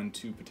good one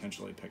to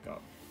potentially pick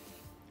up.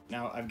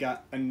 Now I've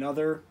got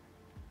another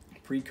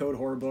pre-code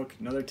horror book,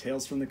 another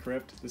Tales from the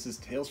Crypt. This is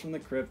Tales from the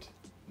Crypt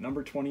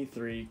number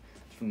 23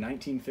 from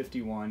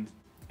 1951,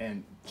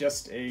 and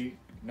just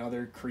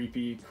another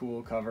creepy,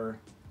 cool cover.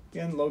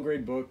 Again,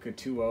 low-grade book, a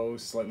 2.0,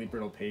 slightly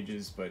brittle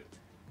pages, but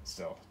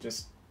still,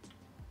 just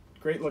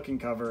great looking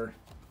cover.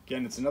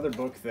 Again, it's another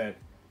book that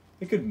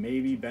it could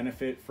maybe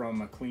benefit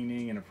from a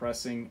cleaning and a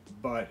pressing,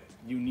 but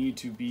you need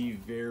to be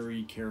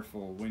very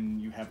careful when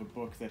you have a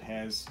book that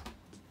has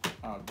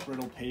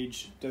brittle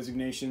page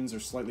designations or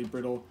slightly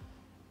brittle.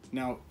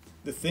 Now,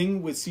 the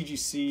thing with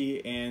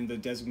CGC and the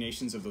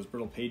designations of those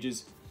brittle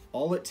pages,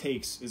 all it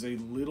takes is a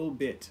little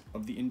bit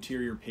of the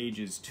interior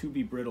pages to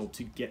be brittle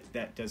to get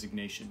that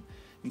designation.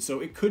 And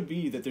so it could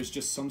be that there's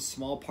just some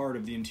small part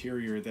of the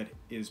interior that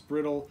is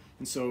brittle,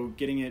 and so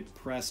getting it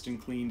pressed and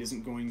cleaned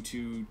isn't going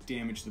to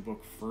damage the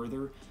book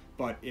further.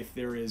 But if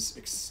there is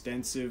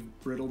extensive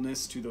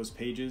brittleness to those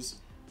pages,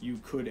 you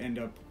could end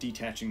up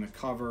detaching the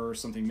cover or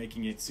something,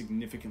 making it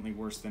significantly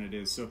worse than it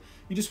is. So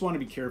you just want to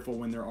be careful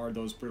when there are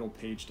those brittle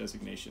page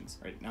designations.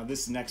 All right, now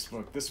this next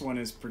book, this one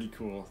is pretty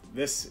cool.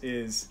 This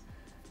is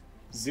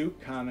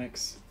Zoot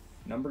Comics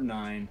number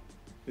 9.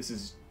 This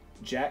is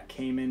Jack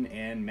Kamen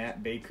and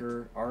Matt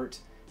Baker art,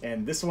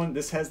 and this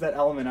has that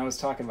element I was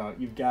talking about.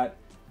 You've got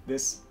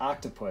this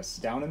octopus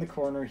down in the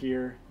corner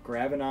here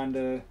grabbing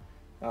onto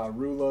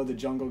Rula, the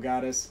jungle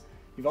goddess.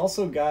 You've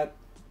also got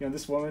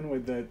this woman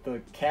with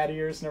the cat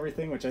ears and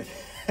everything, which I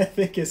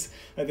think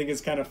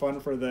is kind of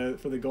fun for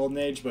the golden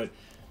age. But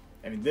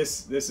I mean,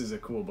 this is a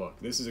cool book.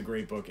 This is a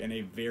great book and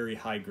a very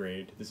high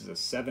grade. This is a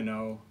 7.0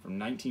 from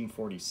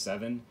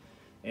 1947,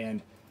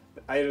 and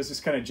I was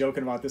just kind of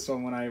joking about this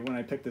one when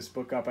I picked this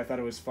book up. I thought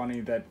it was funny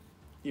that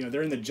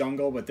they're in the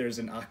jungle, but there's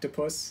an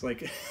octopus,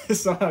 like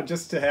somehow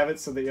just to have it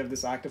so that you have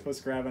this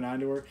octopus grabbing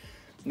onto her.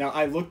 Now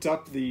I looked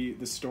up the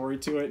story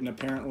to it, and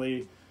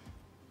apparently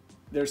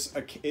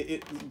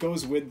it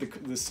goes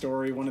with the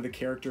story. One of the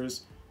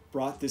characters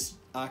brought this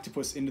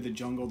octopus into the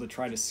jungle to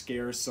try to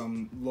scare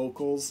some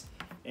locals,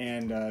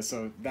 and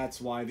so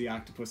that's why the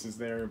octopus is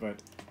there.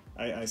 But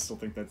I still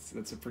think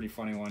that's a pretty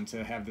funny one,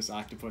 to have this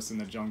octopus in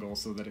the jungle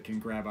so that it can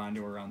grab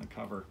onto her on the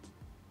cover.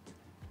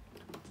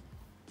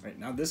 Right,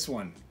 now this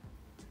one.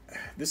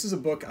 This is a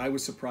book I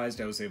was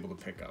surprised I was able to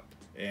pick up,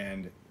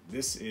 and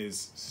this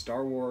is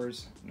Star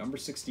Wars number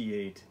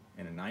 68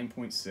 and a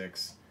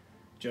 9.6.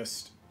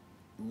 Just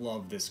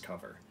love this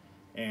cover.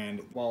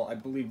 And while I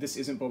believe this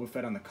isn't Boba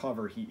Fett on the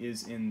cover, he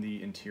is in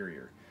the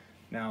interior.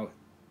 Now,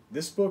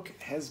 this book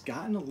has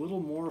gotten a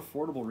little more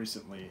affordable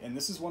recently, and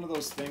this is one of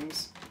those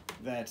things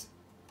that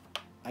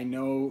I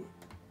know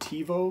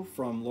TiVo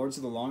from Lords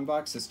of the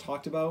Longbox has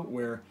talked about,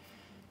 where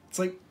it's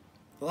like,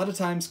 a lot of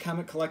times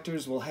comic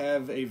collectors will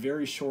have a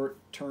very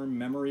short-term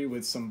memory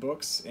with some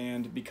books,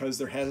 and because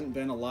there hasn't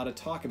been a lot of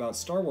talk about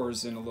Star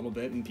Wars in a little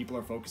bit, and people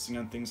are focusing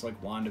on things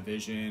like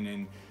WandaVision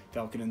and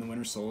Falcon and the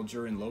Winter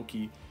Soldier and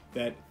Loki,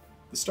 that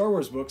the Star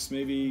Wars books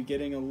may be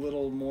getting a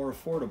little more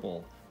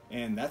affordable.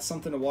 And that's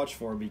something to watch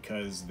for,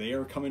 because they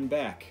are coming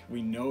back.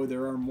 We know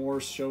there are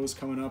more shows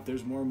coming up,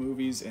 there's more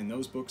movies, and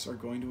those books are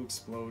going to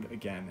explode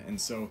again.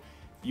 And so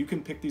you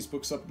can pick these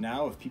books up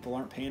now. If people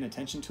aren't paying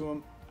attention to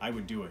them, I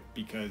would do it,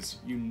 because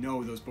you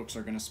know those books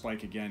are going to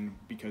spike again,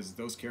 because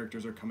those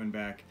characters are coming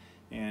back,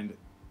 and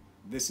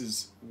this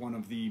is one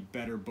of the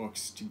better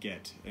books to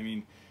get. I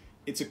mean,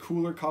 it's a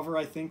cooler cover,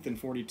 I think, than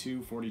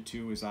 42.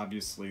 42 is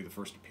obviously the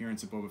first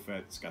appearance of Boba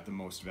Fett. It's got the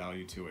most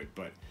value to it,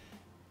 but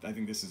I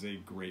think this is a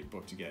great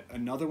book to get.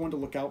 Another one to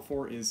look out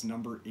for is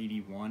number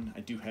 81.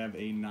 I do have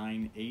a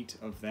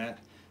 9/8 of that.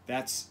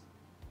 That's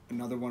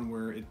another one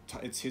where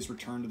it's his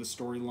return to the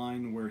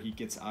storyline, where he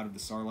gets out of the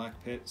Sarlacc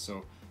pit,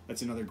 so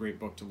that's another great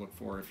book to look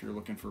for if you're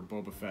looking for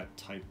Boba Fett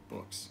type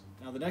books.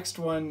 Now the next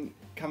one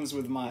comes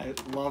with my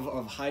love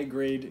of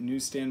high-grade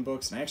newsstand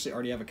books, and I actually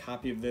already have a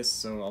copy of this,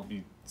 so I'll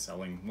be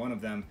selling one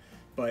of them.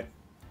 But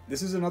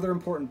this is another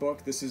important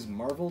book. This is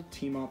Marvel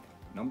Team Up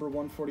number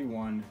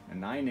 141, a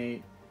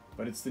 9/8,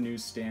 but it's the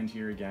newsstand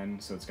here again,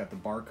 so it's got the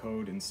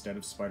barcode instead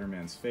of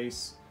Spider-Man's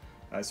face.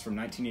 It's from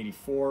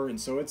 1984, and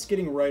so it's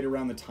getting right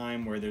around the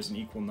time where there's an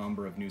equal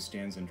number of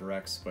newsstands and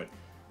directs, but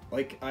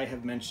like I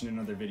have mentioned in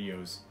other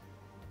videos,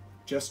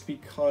 just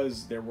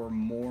because there were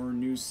more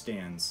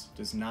newsstands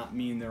does not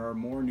mean there are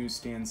more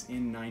newsstands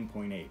in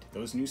 9.8.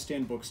 Those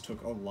newsstand books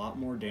took a lot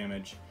more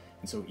damage,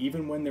 and so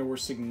even when there were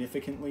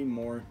significantly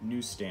more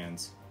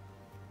newsstands,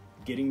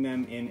 getting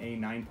them in a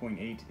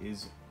 9.8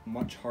 is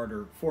much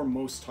harder for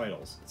most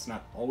titles. It's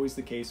not always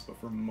the case, but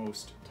for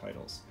most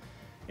titles.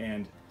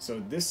 And so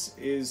this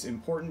is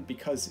important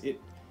because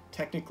it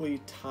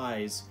technically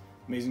ties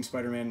Amazing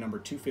Spider-Man number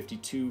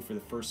 252 for the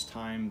first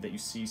time that you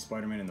see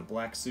Spider-Man in the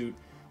black suit.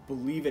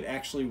 Believe it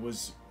actually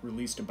was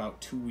released about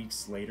 2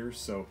 weeks later,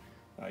 so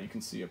you can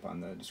see up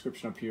on the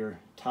description up here,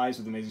 ties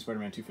with Amazing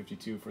Spider-Man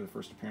 252 for the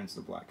first appearance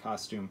of the black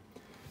costume.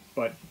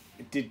 But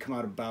it did come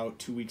out about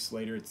 2 weeks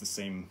later. It's the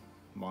same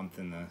month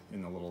in the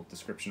little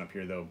description up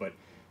here though, but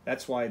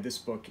that's why this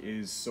book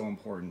is so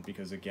important,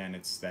 because again,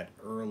 it's that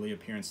early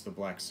appearance of the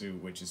black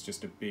suit, which is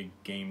just a big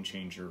game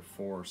changer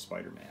for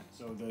Spider-Man.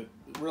 So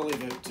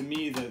to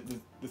me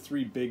the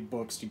three big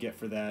books to get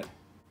for that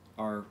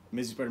are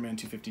Amazing Spider-Man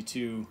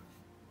 252,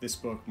 this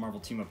book, Marvel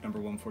Team Up number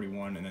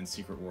 141, and then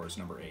Secret Wars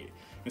number 8.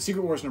 Now,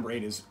 Secret Wars number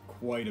 8 is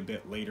quite a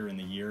bit later in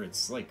the year.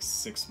 It's like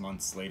 6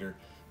 months later,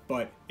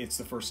 but it's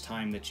the first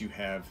time that you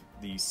have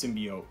the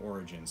symbiote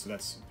origin. So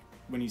that's,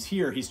 when he's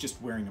here, he's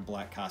just wearing a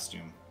black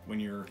costume.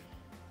 When you're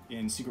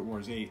in Secret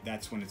Wars 8,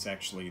 that's when it's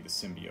actually the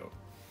symbiote.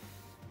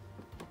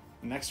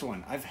 The next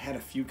one, I've had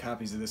a few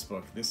copies of this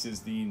book. This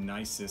is the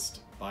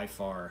nicest by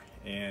far,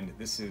 and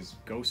this is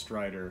Ghost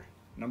Rider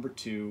number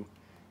 2,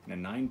 and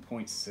a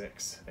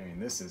 9.6. I mean,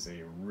 this is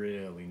a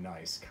really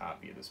nice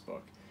copy of this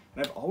book.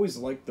 And I've always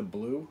liked the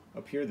blue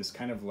up here, this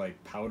kind of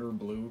like powder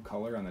blue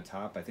color on the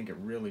top. I think it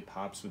really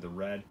pops with the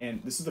red.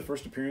 And this is the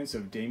first appearance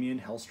of Damien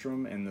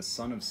Hellstrom and the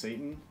Son of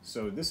Satan.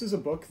 So this is a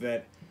book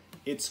that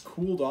it's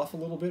cooled off a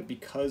little bit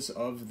because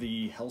of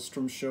the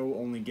Hellstrom show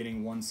only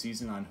getting 1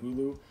 season on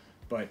Hulu,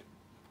 but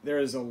there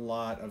is a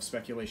lot of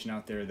speculation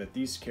out there that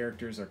these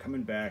characters are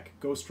coming back.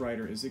 Ghost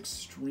Rider is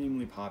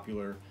extremely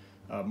popular.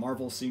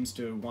 Marvel seems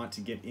to want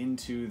to get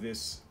into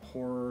this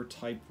horror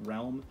type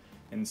realm,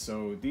 and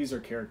so these are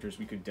characters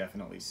we could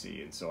definitely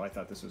see, and so I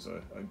thought this was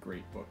a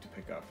great book to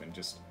pick up, and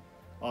just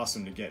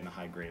awesome to get in a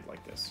high grade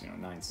like this,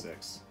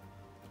 9.6.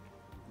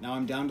 Now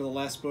I'm down to the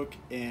last book,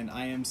 and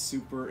I am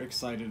super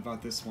excited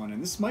about this one, and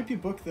this might be a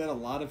book that a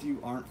lot of you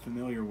aren't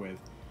familiar with.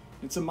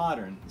 It's a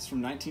modern. It's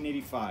from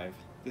 1985.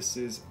 This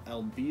is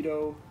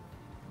Albedo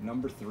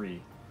number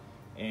 3.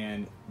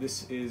 And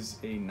this is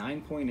a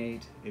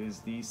 9.8. It is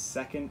the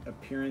second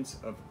appearance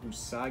of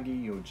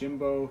Usagi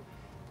Yojimbo,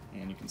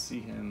 and you can see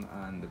him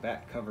on the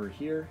back cover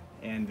here.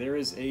 And there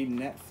is a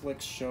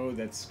Netflix show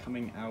that's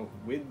coming out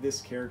with this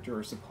character,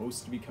 or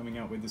supposed to be coming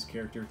out with this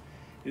character.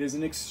 It is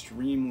an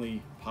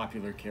extremely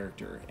popular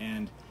character,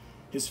 and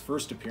his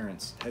first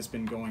appearance has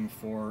been going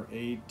for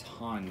a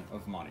ton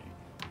of money.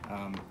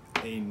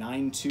 A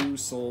 9.2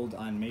 sold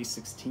on May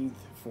 16th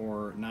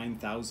for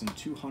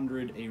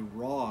 $9,200. A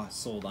Raw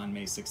sold on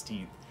May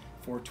 16th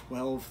for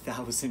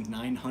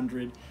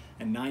 $12,900.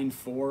 A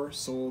 9.4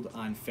 sold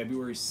on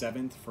February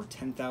 7th for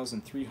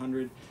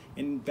 $10,300.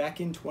 And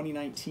back in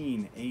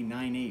 2019, a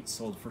 9.8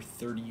 sold for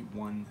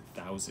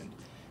 $31,000.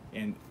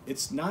 And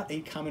it's not a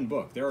common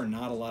book. There are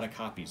not a lot of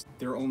copies.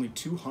 There are only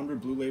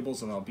 200 blue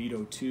labels of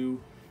Albedo 2,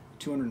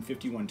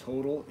 251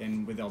 total,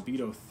 and with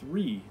Albedo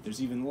 3,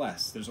 there's even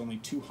less. There's only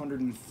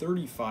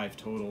 235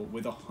 total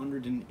with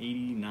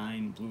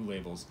 189 blue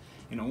labels,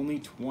 and only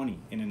 20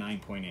 in a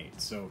 9.8.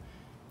 So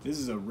this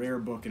is a rare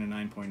book in a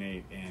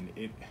 9.8, and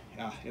it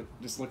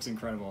just looks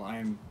incredible. I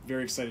am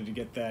very excited to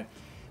get that,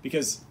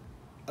 because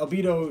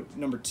Albedo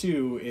number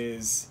 2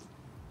 is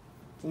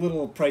a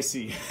little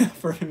pricey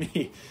for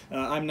me.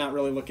 I'm not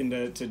really looking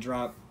to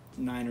drop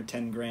 9 or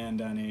 10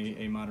 grand on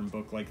a modern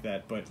book like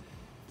that, but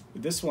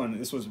this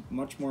was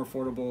much more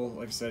affordable.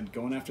 Like I said,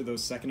 going after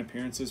those second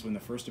appearances when the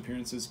first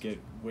appearances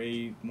get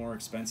way more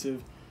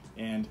expensive.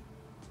 And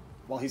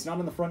while he's not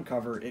on the front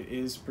cover, it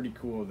is pretty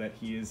cool that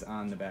he is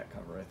on the back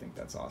cover. I think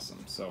that's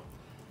awesome. So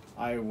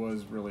I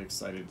was really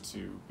excited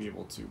to be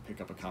able to pick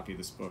up a copy of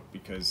this book,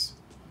 because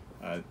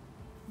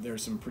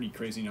there's some pretty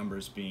crazy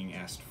numbers being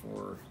asked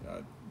for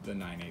the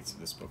 9/8 of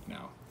this book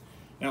now.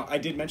 Now, I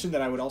did mention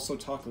that I would also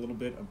talk a little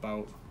bit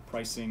about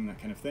pricing, that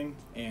kind of thing.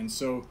 And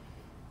so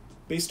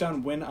based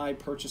on when I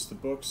purchased the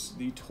books,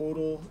 the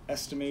total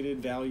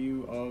estimated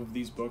value of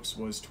these books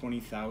was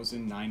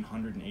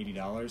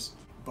 $20,980,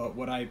 but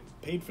what I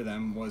paid for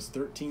them was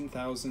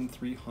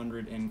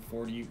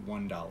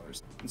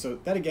 $13,341. And so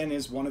that again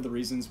is one of the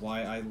reasons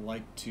why I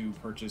like to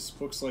purchase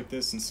books like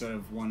this instead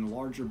of one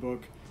larger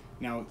book.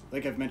 Now,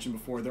 like I've mentioned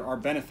before, there are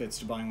benefits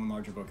to buying one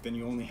larger book. Then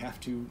you only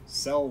have to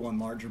sell one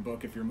larger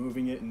book if you're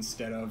moving it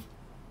instead of,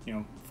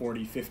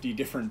 40, 50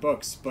 different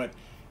books. But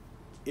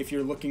if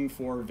you're looking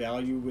for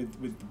value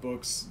with the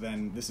books,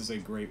 then this is a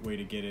great way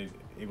to get it,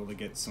 able to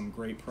get some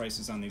great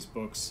prices on these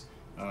books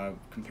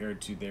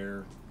compared to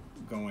their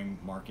going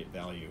market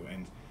value.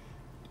 And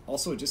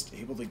also just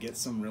able to get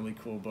some really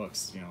cool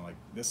books, like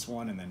this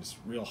one, and then just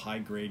real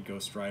high-grade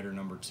Ghost Rider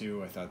number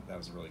 2. I thought that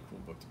was a really cool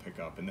book to pick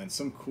up. And then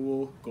some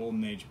cool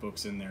Golden Age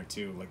books in there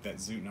too, like that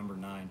Zoot number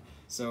 9.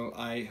 So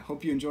I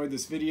hope you enjoyed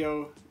this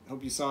video.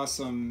 Hope you saw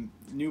some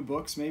new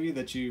books maybe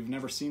that you've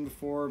never seen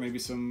before, maybe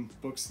some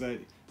books that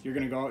you're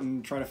going to go out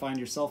and try to find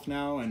yourself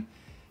now. And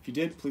if you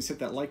did, please hit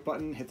that like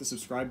button, hit the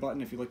subscribe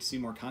button if you'd like to see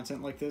more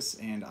content like this,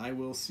 and I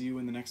will see you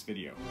in the next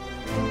video.